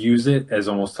could use it as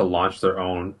almost to launch their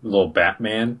own little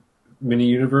Batman mini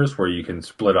universe where you can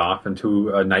split off into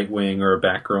a Nightwing or a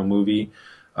Batgirl movie.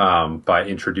 By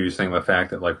introducing the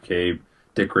fact that, like, okay,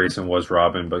 Dick Grayson was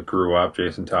Robin but grew up,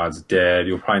 Jason Todd's dead.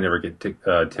 You'll probably never get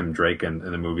Tim Drake in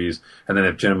the movies. And then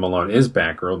if Jenna Malone is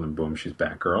Batgirl, then boom, she's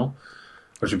Batgirl,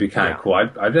 which would be kind of cool.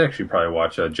 I'd actually probably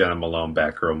watch a Jenna Malone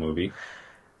Batgirl movie.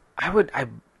 It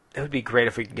would be great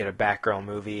if we could get a Batgirl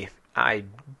movie. I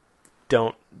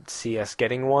don't see us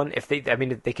getting one. If they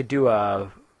could do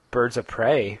a Birds of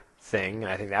Prey thing,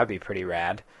 I think that would be pretty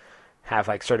rad. Have,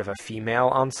 like, sort of a female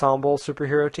ensemble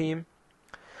superhero team.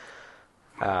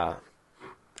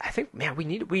 I think, man, we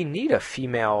need a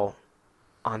female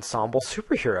ensemble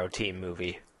superhero team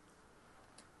movie.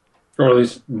 Or at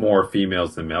least more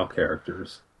females than male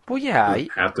characters. Well, yeah. It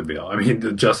doesn't have to be all. I mean,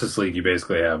 the Justice League, you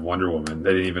basically have Wonder Woman.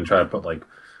 They didn't even try to put, like,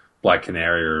 Black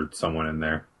Canary or someone in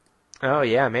there. Oh,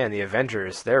 yeah, man, the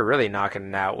Avengers, they're really knocking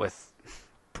it out with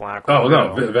Black Widow. Oh,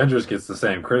 no, Avengers gets the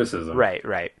same criticism. Right.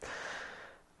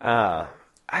 I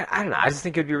don't know. I just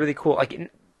think it would be really cool,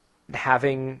 like,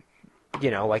 having,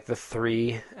 like the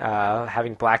three,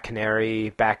 having Black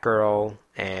Canary, Batgirl,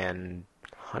 and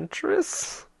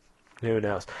Huntress? Who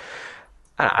knows?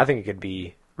 I think it could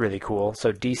be really cool.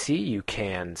 So, DC, you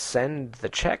can send the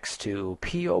checks to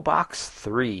P.O. Box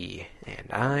 3, and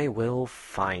I will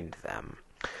find them.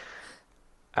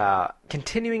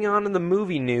 Continuing on in the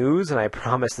movie news, and I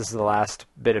promise this is the last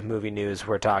bit of movie news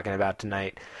we're talking about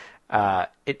tonight,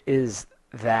 it is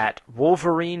that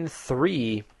Wolverine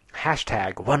 3,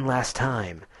 #one last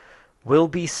time, will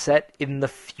be set in the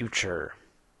future.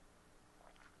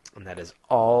 And that is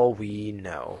all we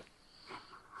know.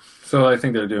 So I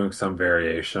think they're doing some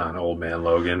variation on Old Man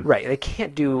Logan. Right, they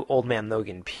can't do Old Man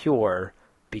Logan pure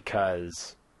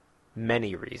because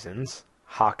many reasons.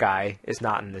 Hawkeye is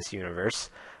not in this universe.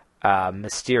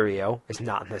 Mysterio is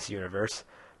not in this universe.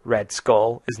 Red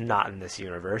Skull is not in this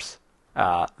universe.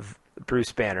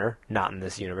 Bruce Banner, not in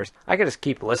this universe. I could just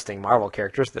keep listing Marvel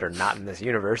characters that are not in this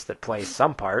universe that play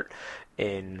some part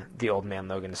in the Old Man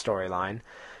Logan storyline.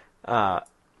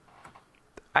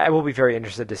 I will be very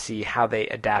interested to see how they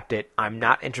adapt it. I'm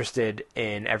not interested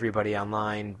in everybody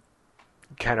online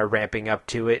kind of ramping up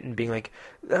to it and being like,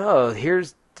 oh,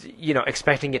 here's,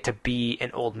 expecting it to be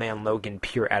an Old Man Logan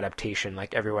pure adaptation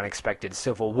like everyone expected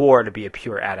Civil War to be a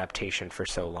pure adaptation for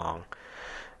so long.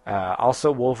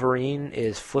 Also, Wolverine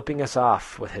is flipping us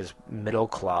off with his middle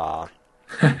claw.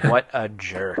 What a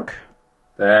jerk.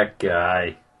 That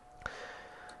guy.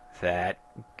 That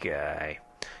guy.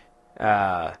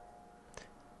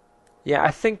 Yeah,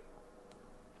 I think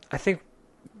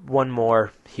one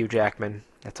more, Hugh Jackman.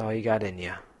 That's all you got in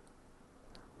you.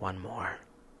 One more.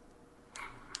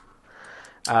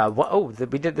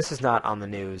 We did. This is not on the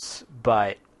news,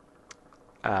 but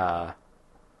all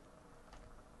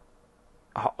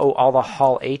the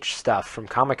Hall H stuff from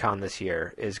Comic-Con this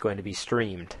year is going to be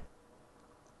streamed.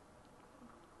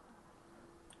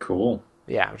 Cool.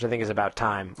 Yeah, which I think is about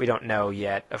time. We don't know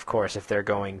yet, of course, if they're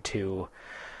going to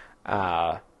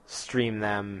stream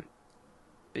them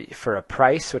for a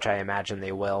price, which I imagine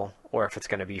they will, or if it's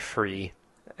going to be free.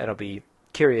 It'll be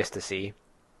curious to see.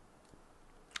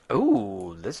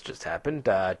 Ooh, this just happened.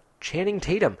 Channing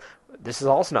Tatum. This is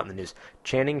also not in the news.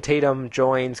 Channing Tatum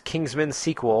joins Kingsman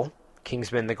sequel,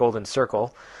 Kingsman: The Golden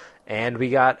Circle, and we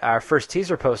got our first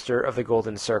teaser poster of The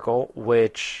Golden Circle,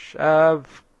 which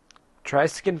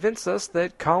tries to convince us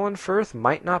that Colin Firth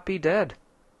might not be dead.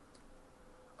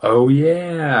 Oh,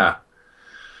 yeah.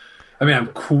 I mean, I'm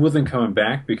cool with him coming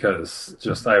back because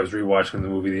I was rewatching the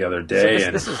movie the other day,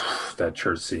 and that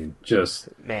church scene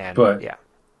yeah.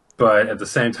 But at the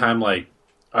same time, like,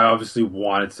 I obviously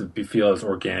want it to feel as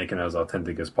organic and as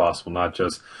authentic as possible, not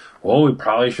just, well, we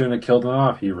probably shouldn't have killed him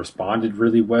off. He responded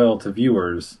really well to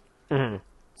viewers. Mm-hmm.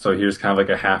 So here's kind of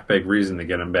like a half-baked reason to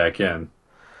get him back in.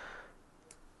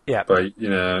 Yeah. But, you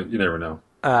never know.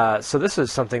 So this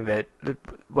is something that,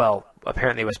 well,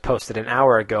 apparently was posted an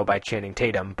hour ago by Channing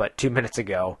Tatum, but 2 minutes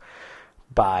ago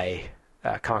by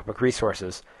Comic Book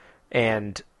Resources.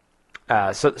 And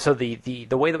so the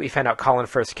way that we found out Colin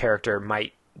Firth's character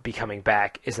might be coming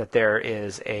back is that there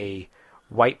is a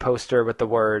white poster with the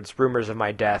words, "Rumors of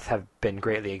my death have been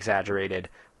greatly exaggerated,"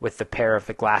 with the pair of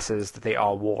the glasses that they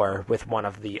all wore with one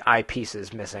of the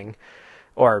eyepieces missing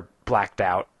or blacked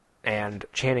out. And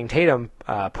Channing Tatum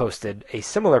posted a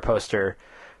similar poster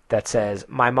that says,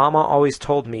 "My mama always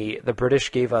told me the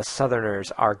British gave us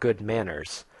Southerners our good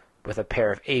manners," with a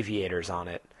pair of aviators on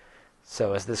it.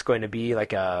 So is this going to be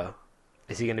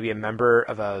is he going to be a member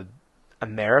of a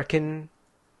American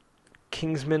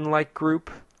Kingsman-like group?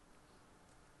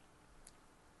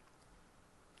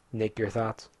 Nick, your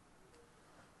thoughts?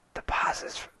 The pause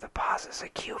is a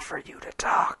cue for you to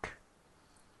talk.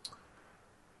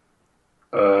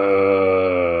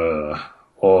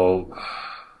 Well,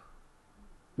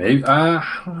 maybe, I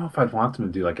don't know if I'd want them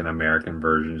to do like an American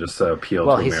version just to appeal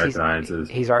to American audiences.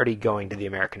 He's already going to the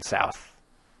American South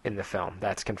in the film.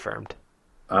 That's confirmed.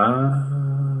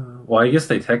 Well, I guess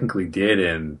they technically did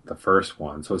in the first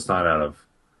one, so it's not out of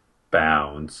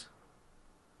bounds.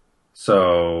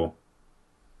 So,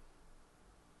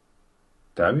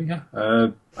 I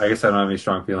guess I don't have any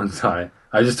strong feelings on it.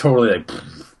 I just totally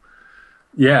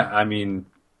yeah, I mean,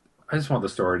 I just want the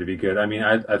story to be good. I mean,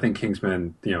 I think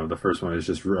Kingsman, the first one is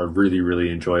just a really, really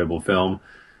enjoyable film.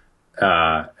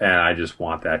 And I just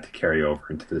want that to carry over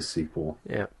into this sequel.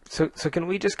 Yeah. So can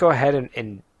we just go ahead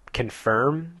and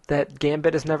confirm that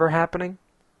Gambit is never happening?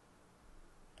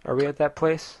 Are we at that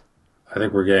place? I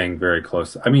think we're getting very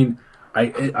close. I mean, I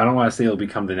don't want to say it'll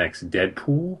become the next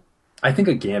Deadpool. I think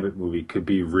a Gambit movie could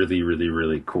be really, really,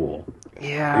 really cool.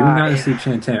 Yeah. We got to see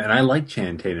Channing Tatum, and I like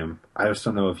Channing Tatum. I just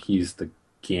don't know if he's the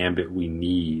Gambit we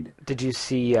need. Did you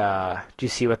see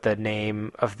what the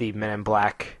name of the Men in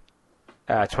Black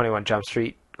 21 Jump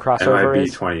Street crossover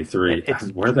is?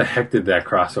 MIB-23. Where the heck did that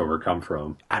crossover come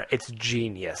from? It's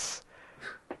genius.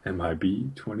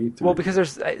 MIB-23. Well,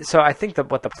 because I think that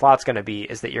what the plot's going to be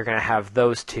is that you're going to have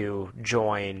those two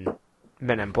join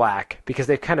Men in Black, because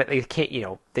they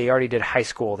already did high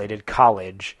school, they did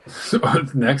college. So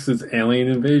next is Alien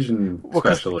Invasion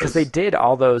Specialist. Because they did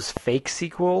all those fake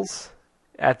sequels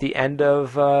at the end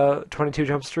of 22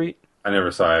 Jump Street. I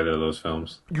never saw either of those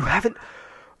films. You haven't?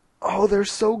 Oh, they're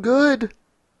so good.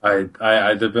 They've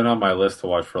been on my list to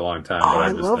watch for a long time. But I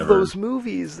love those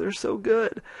movies. They're so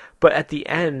good. But at the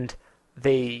end,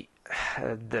 this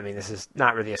is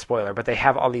not really a spoiler, but they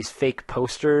have all these fake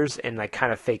posters and like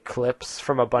kind of fake clips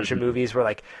from a bunch of movies where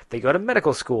like they go to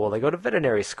medical school, they go to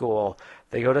veterinary school,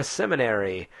 they go to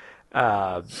seminary,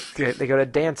 they go to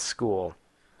dance school,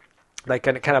 like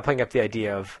kind of playing up the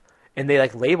idea of, and they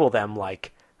like label them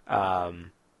like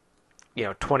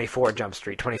 24 Jump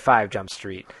Street, 25 Jump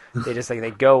Street. They just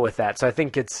they go with that. So I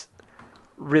think it's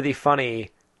really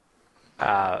funny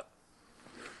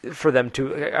for them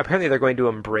to, apparently they're going to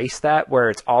embrace that,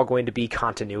 where it's all going to be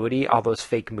continuity, all those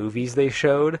fake movies they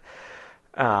showed.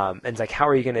 And it's like, how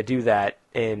are you going to do that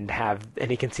and have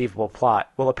any conceivable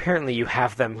plot? Well, apparently you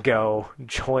have them go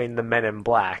join the Men in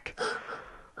Black.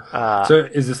 So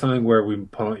is this something where we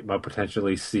might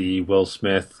potentially see Will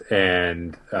Smith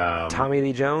and Tommy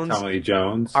Lee Jones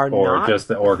or just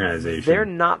the organization? They're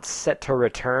not set to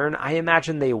return. I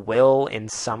imagine they will in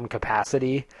some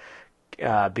capacity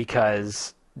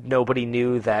because nobody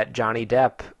knew that Johnny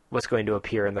Depp was going to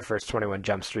appear in the first 21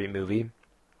 Jump Street movie,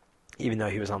 even though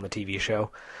he was on the TV show.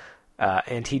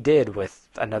 And he did with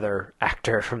another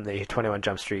actor from the 21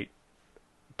 Jump Street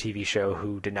TV show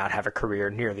who did not have a career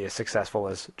nearly as successful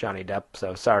as Johnny Depp.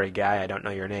 So sorry, guy, I don't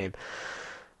know your name.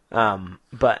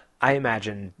 But I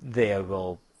imagine they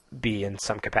will be in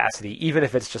some capacity, even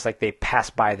if it's just like they pass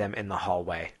by them in the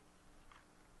hallway.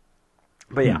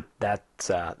 But yeah,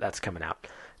 that's coming out.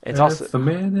 It's also the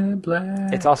Men in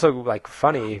Black. It's also like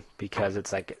funny because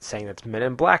it's like saying it's Men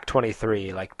in Black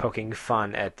 23, like poking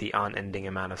fun at the unending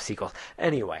amount of sequels.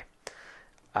 Anyway,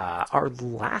 our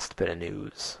last bit of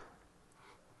news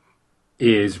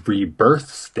is Rebirth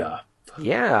stuff.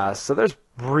 Yeah, so there's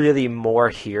really more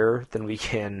here than we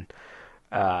can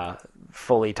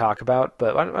fully talk about.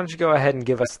 But why don't you go ahead and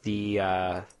give us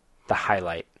the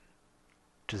highlight?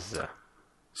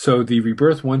 So the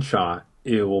Rebirth one-shot,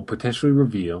 it will potentially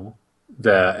reveal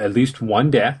at least one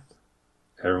death.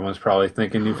 Everyone's probably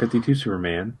thinking New 52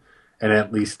 Superman. And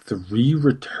at least 3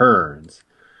 returns.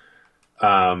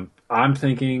 I'm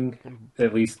thinking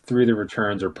at least 3 of the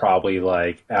returns are probably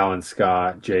like Alan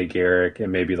Scott, Jay Garrick,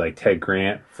 and maybe like Ted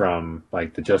Grant from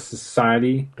like the Justice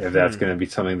Society, if that's going to be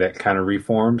something that kind of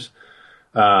reforms.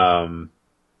 But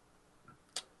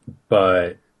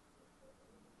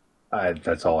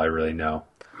that's all I really know.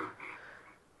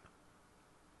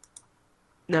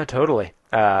 No, totally.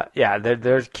 Yeah,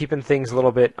 they're keeping things a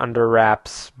little bit under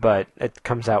wraps, but it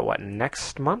comes out,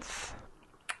 next month?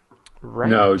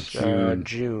 Right. No, June.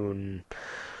 June.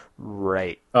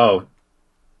 Right. Oh.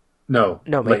 No,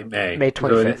 late May. May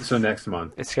 25th. So next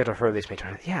month. It's scheduled for release May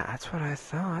 25th. Yeah, that's what I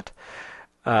thought.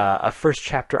 A first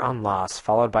chapter on loss,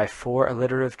 followed by 4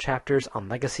 alliterative chapters on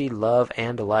legacy, love,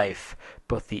 and life.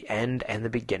 Both the end and the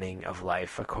beginning of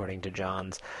life, according to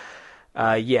Johns.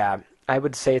 Yeah, I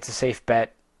would say it's a safe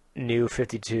bet. New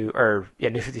 52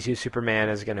 Superman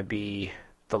is going to be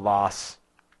the loss.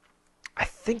 I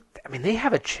mean, they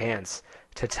have a chance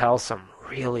to tell some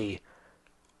really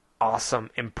awesome,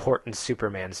 important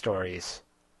Superman stories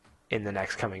in the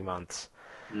next coming months.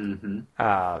 Mm-hmm.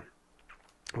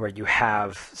 Where you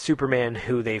have Superman,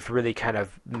 who they've really kind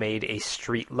of made a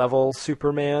street-level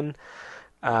Superman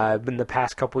in the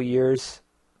past couple years,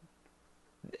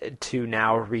 to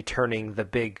now returning the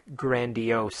big,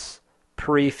 grandiose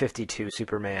pre-52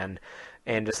 Superman,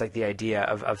 and just like the idea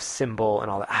of symbol and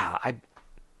all that.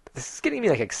 This is getting me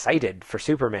excited for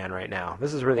Superman right now.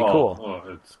 This is really cool. Well,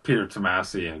 it's Peter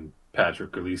Tomasi and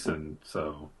Patrick Gleason,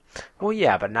 so. Well,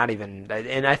 yeah, but not even.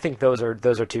 And I think those are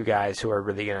 2 guys who are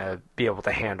really going to be able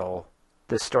to handle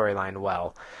this storyline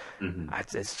well. Mm-hmm.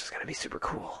 It's just going to be super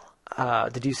cool.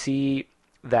 Did you see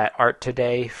that art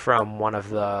today from one of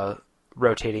the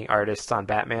rotating artists on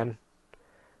Batman?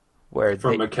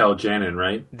 From Mikel Janin,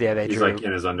 right? Yeah, he's drew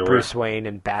in his underwear. Bruce Wayne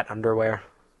in bat underwear.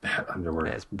 Bat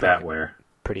underwear. Batwear.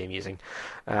 Pretty amusing.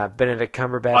 Benedict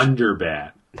Cumberbatch.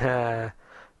 Underbat.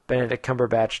 Benedict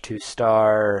Cumberbatch to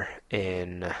star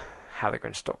in How the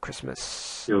Grinch Stole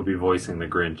Christmas. He'll be voicing the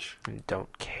Grinch.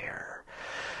 Don't care.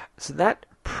 So that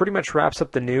pretty much wraps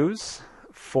up the news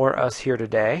for us here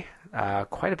today.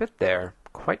 Quite a bit there.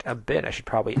 Quite a bit. I should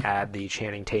probably add the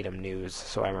Channing Tatum news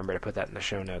so I remember to put that in the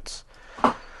show notes.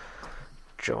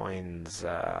 Joins,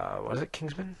 was it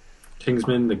Kingsman?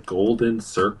 Kingsman, the Golden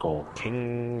Circle.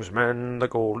 Kingsman, the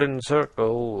Golden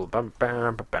Circle. Bum,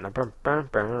 bum, bum, bum, bum,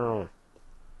 bum.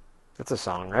 That's a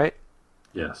song, right?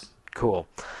 Yes. Cool.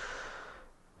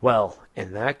 Well,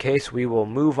 in that case, we will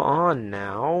move on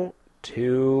now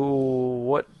to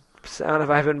what sound have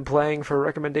I been playing for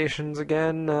recommendations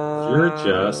again? You're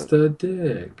just a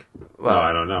dick. Well,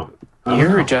 I don't know.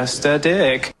 You're just a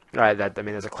dick. Right,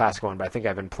 there's a classic one, but I think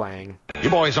I've been playing. You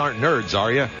boys aren't nerds,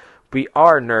 are you? We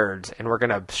are nerds, and we're going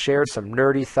to share some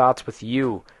nerdy thoughts with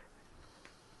you.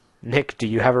 Nick, do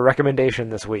you have a recommendation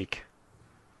this week?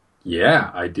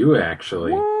 Yeah, I do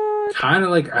actually. Kind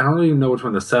of I don't even know which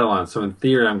one to settle on, so in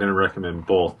theory I'm going to recommend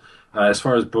both. As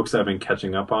far as books I've been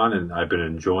catching up on and I've been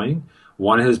enjoying,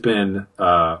 one has been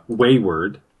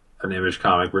Wayward, an Image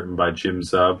comic written by Jim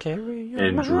Zub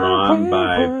and drawn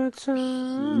by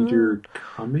Peter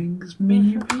Cummings,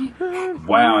 maybe?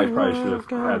 Wow, I probably should have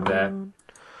had that.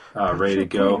 ready to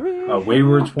go.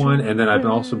 Wayward's one, and then I've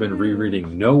also been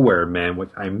rereading Nowhere Man, which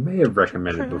I may have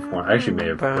recommended before. I actually may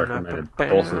have recommended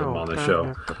both of them on the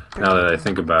show, now that I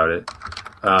think about it.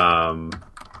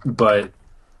 But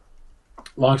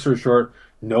long story short,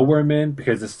 Nowhere Man,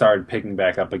 because it started picking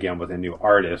back up again with a new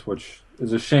artist, which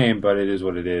is a shame, but it is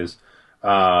what it is.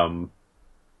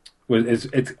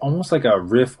 It's almost like a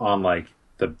riff on like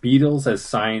the Beatles as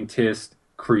scientists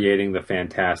creating the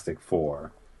Fantastic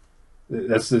Four.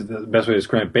 That's the best way to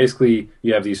describe it. Basically,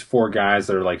 you have these four guys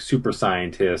that are like super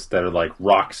scientists that are like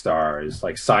rock stars.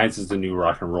 Like science is the new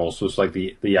rock and roll. So it's like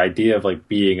the idea of like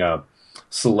being a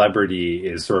celebrity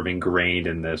is sort of ingrained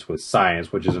in this with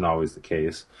science, which isn't always the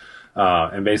case.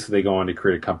 And basically they go on to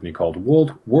create a company called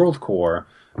WorldCore.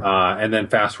 And then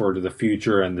fast forward to the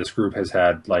future, and this group has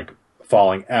had like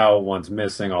falling out, one's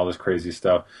missing, all this crazy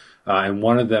stuff. And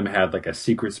one of them had like a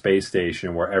secret space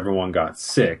station where everyone got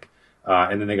sick.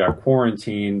 And then they got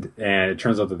quarantined, and it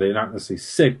turns out that they're not necessarily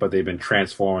sick, but they've been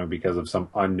transforming because of some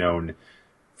unknown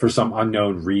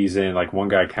reason. Like one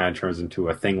guy kind of turns into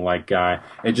a thing-like guy.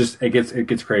 It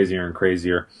gets crazier and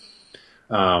crazier.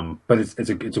 But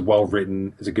it's a well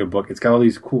written, it's a good book. It's got all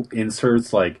these cool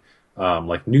inserts like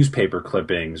newspaper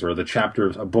clippings or the chapter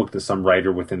of a book that some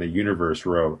writer within the universe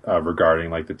wrote regarding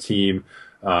like the team.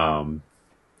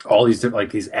 All these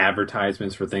like these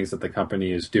advertisements for things that the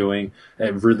company is doing.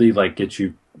 It really like gets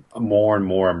you more and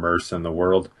more immersed in the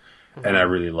world, and I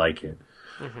really like it.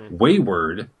 Mm-hmm.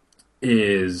 Wayward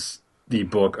is the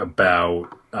book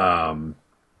about a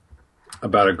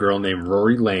girl named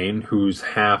Rory Lane who's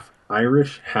half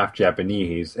Irish, half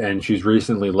Japanese, and she's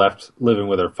recently left living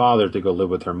with her father to go live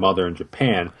with her mother in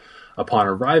Japan. Upon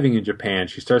arriving in Japan,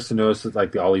 she starts to notice that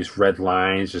like all these red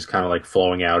lines just kind of like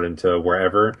flowing out into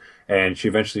wherever, and she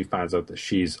eventually finds out that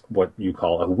she's what you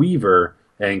call a weaver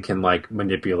and can like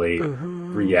manipulate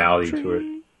reality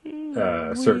to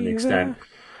a certain extent.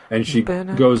 And she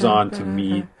goes on to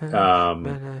meet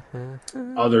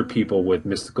other people with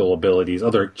mystical abilities,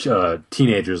 other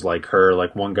teenagers like her.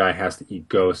 Like one guy has to eat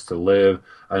ghosts to live.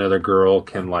 Another girl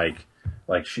can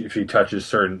if she touches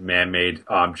certain man-made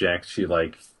objects, she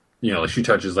she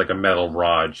touches like a metal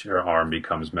rod, her arm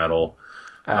becomes metal.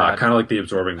 Kind of like the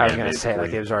Absorbing Man. I was going to say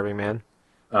like the Absorbing Man.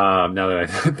 Now that I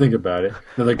think about it,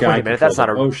 another guy. Wait a minute, that's not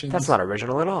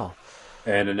original at all.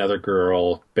 And another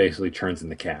girl basically turns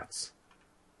into cats,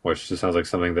 which just sounds like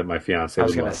something that my fiance. I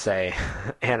was going to say,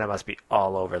 Anna must be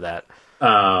all over that.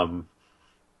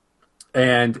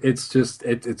 And it's just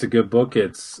it's a good book.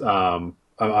 It's I'm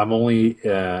only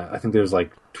I think there's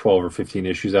like 12 or 15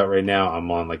 issues out right now. I'm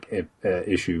on like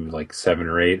issue like 7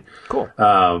 or 8. Cool.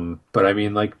 But I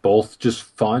mean, like both just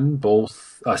fun. Both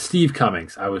Steve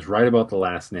Cummings, I was right about the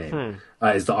last name,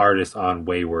 is the artist on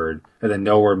Wayward, and then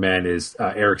Nowhere Man is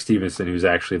Eric Stevenson, who's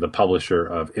actually the publisher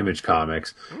of Image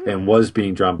Comics and was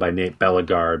being drawn by Nate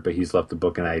Bellegarde, but he's left the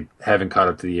book, and I haven't caught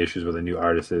up to the issues where the new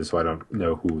artist is, so I don't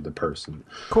know who the person.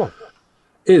 Cool.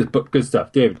 Is, but good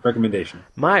stuff. David, recommendation.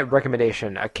 My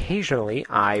recommendation, occasionally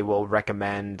I will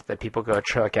recommend that people go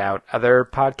check out other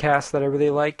podcasts that I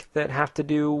really like that have to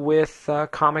do with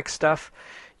comic stuff.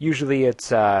 Usually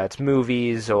it's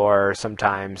movies or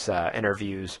sometimes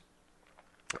interviews.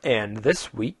 And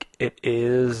this week it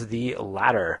is the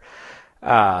latter.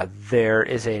 There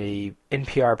is a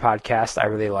NPR podcast I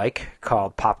really like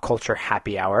called Pop Culture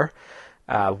Happy Hour,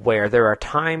 where there are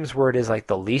times where it is like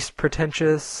the least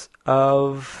pretentious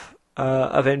of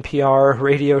NPR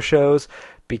radio shows,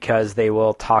 because they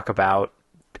will talk about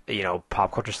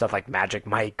pop culture stuff like Magic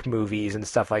Mike movies and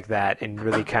stuff like that, and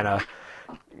really kind of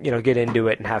get into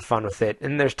it and have fun with it.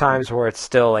 And there's times where it's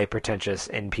still a pretentious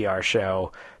NPR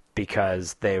show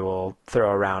because they will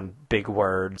throw around big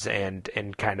words and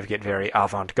kind of get very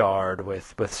avant-garde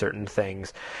with certain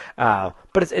things. But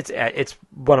it's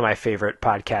one of my favorite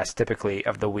podcasts typically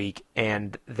of the week,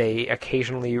 and they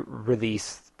occasionally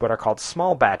release what are called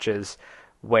small batches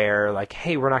where like,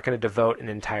 hey, we're not going to devote an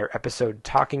entire episode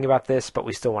talking about this, but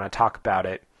we still want to talk about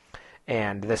it.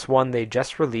 And this one they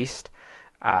just released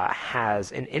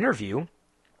has an interview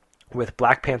with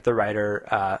Black Panther writer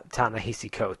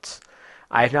Ta-Nehisi Coates.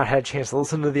 I have not had a chance to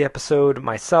listen to the episode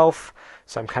myself,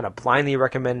 so I'm kind of blindly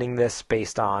recommending this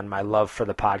based on my love for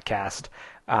the podcast.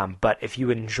 But if you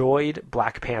enjoyed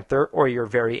Black Panther, or you're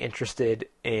very interested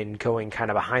in going kind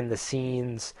of behind the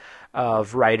scenes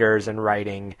of writers and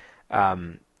writing,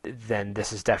 then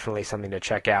this is definitely something to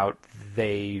check out.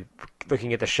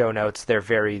 Looking at the show notes,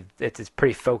 it's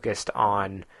pretty focused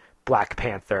on Black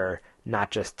Panther, not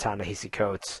just Ta-Nehisi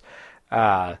Coates.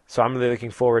 So I'm really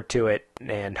looking forward to it,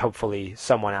 and hopefully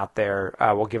someone out there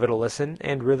will give it a listen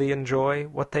and really enjoy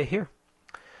what they hear.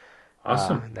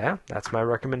 Awesome. Yeah, that's my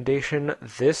recommendation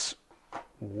this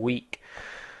week.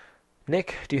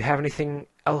 Nick, do you have anything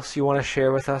else you want to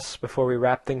share with us before we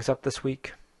wrap things up this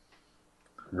week?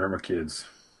 Remember, kids,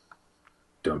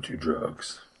 don't do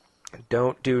drugs.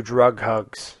 Don't do drug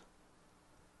hugs.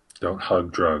 Don't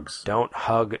hug drugs. Don't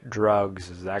hug drugs.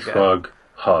 Is that good? Drug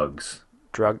hugs.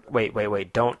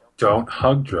 Wait. Don't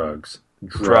hug drugs.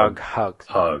 Drug hugs.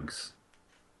 Hugs.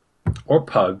 Or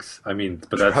pugs. I mean,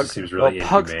 but that just seems really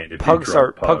inhumane. Pugs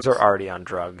are already on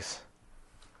drugs.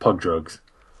 Pug drugs.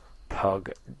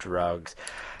 Pug drugs.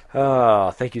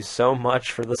 Oh, thank you so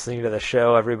much for listening to the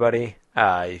show, everybody.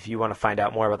 If you want to find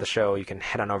out more about the show, you can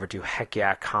head on over to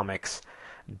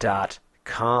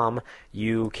heckyeahcomics.com.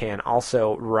 You can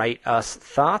also write us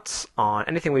thoughts on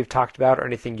anything we've talked about or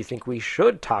anything you think we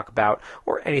should talk about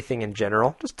or anything in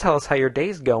general. Just tell us how your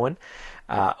day's going.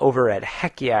 Over at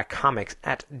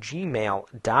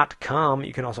heckyeahcomics@gmail.com.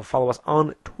 You can also follow us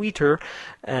on Twitter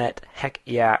at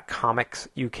heckyeahcomics.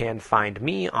 You can find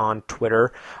me on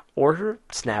Twitter or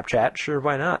Snapchat, sure,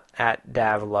 why not, at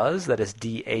Davluz, that is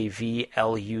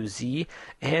DAVLUZ.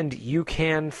 And you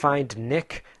can find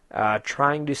Nick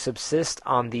trying to subsist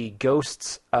on the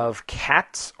ghosts of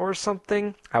cats or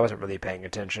something. I wasn't really paying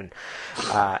attention.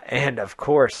 And, of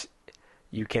course,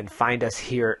 you can find us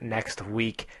here next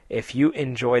week. If you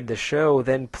enjoyed the show,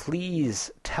 then please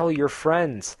tell your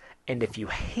friends. And if you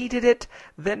hated it,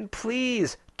 then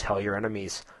please tell your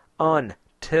enemies.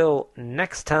 Until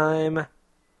next time,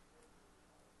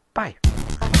 bye.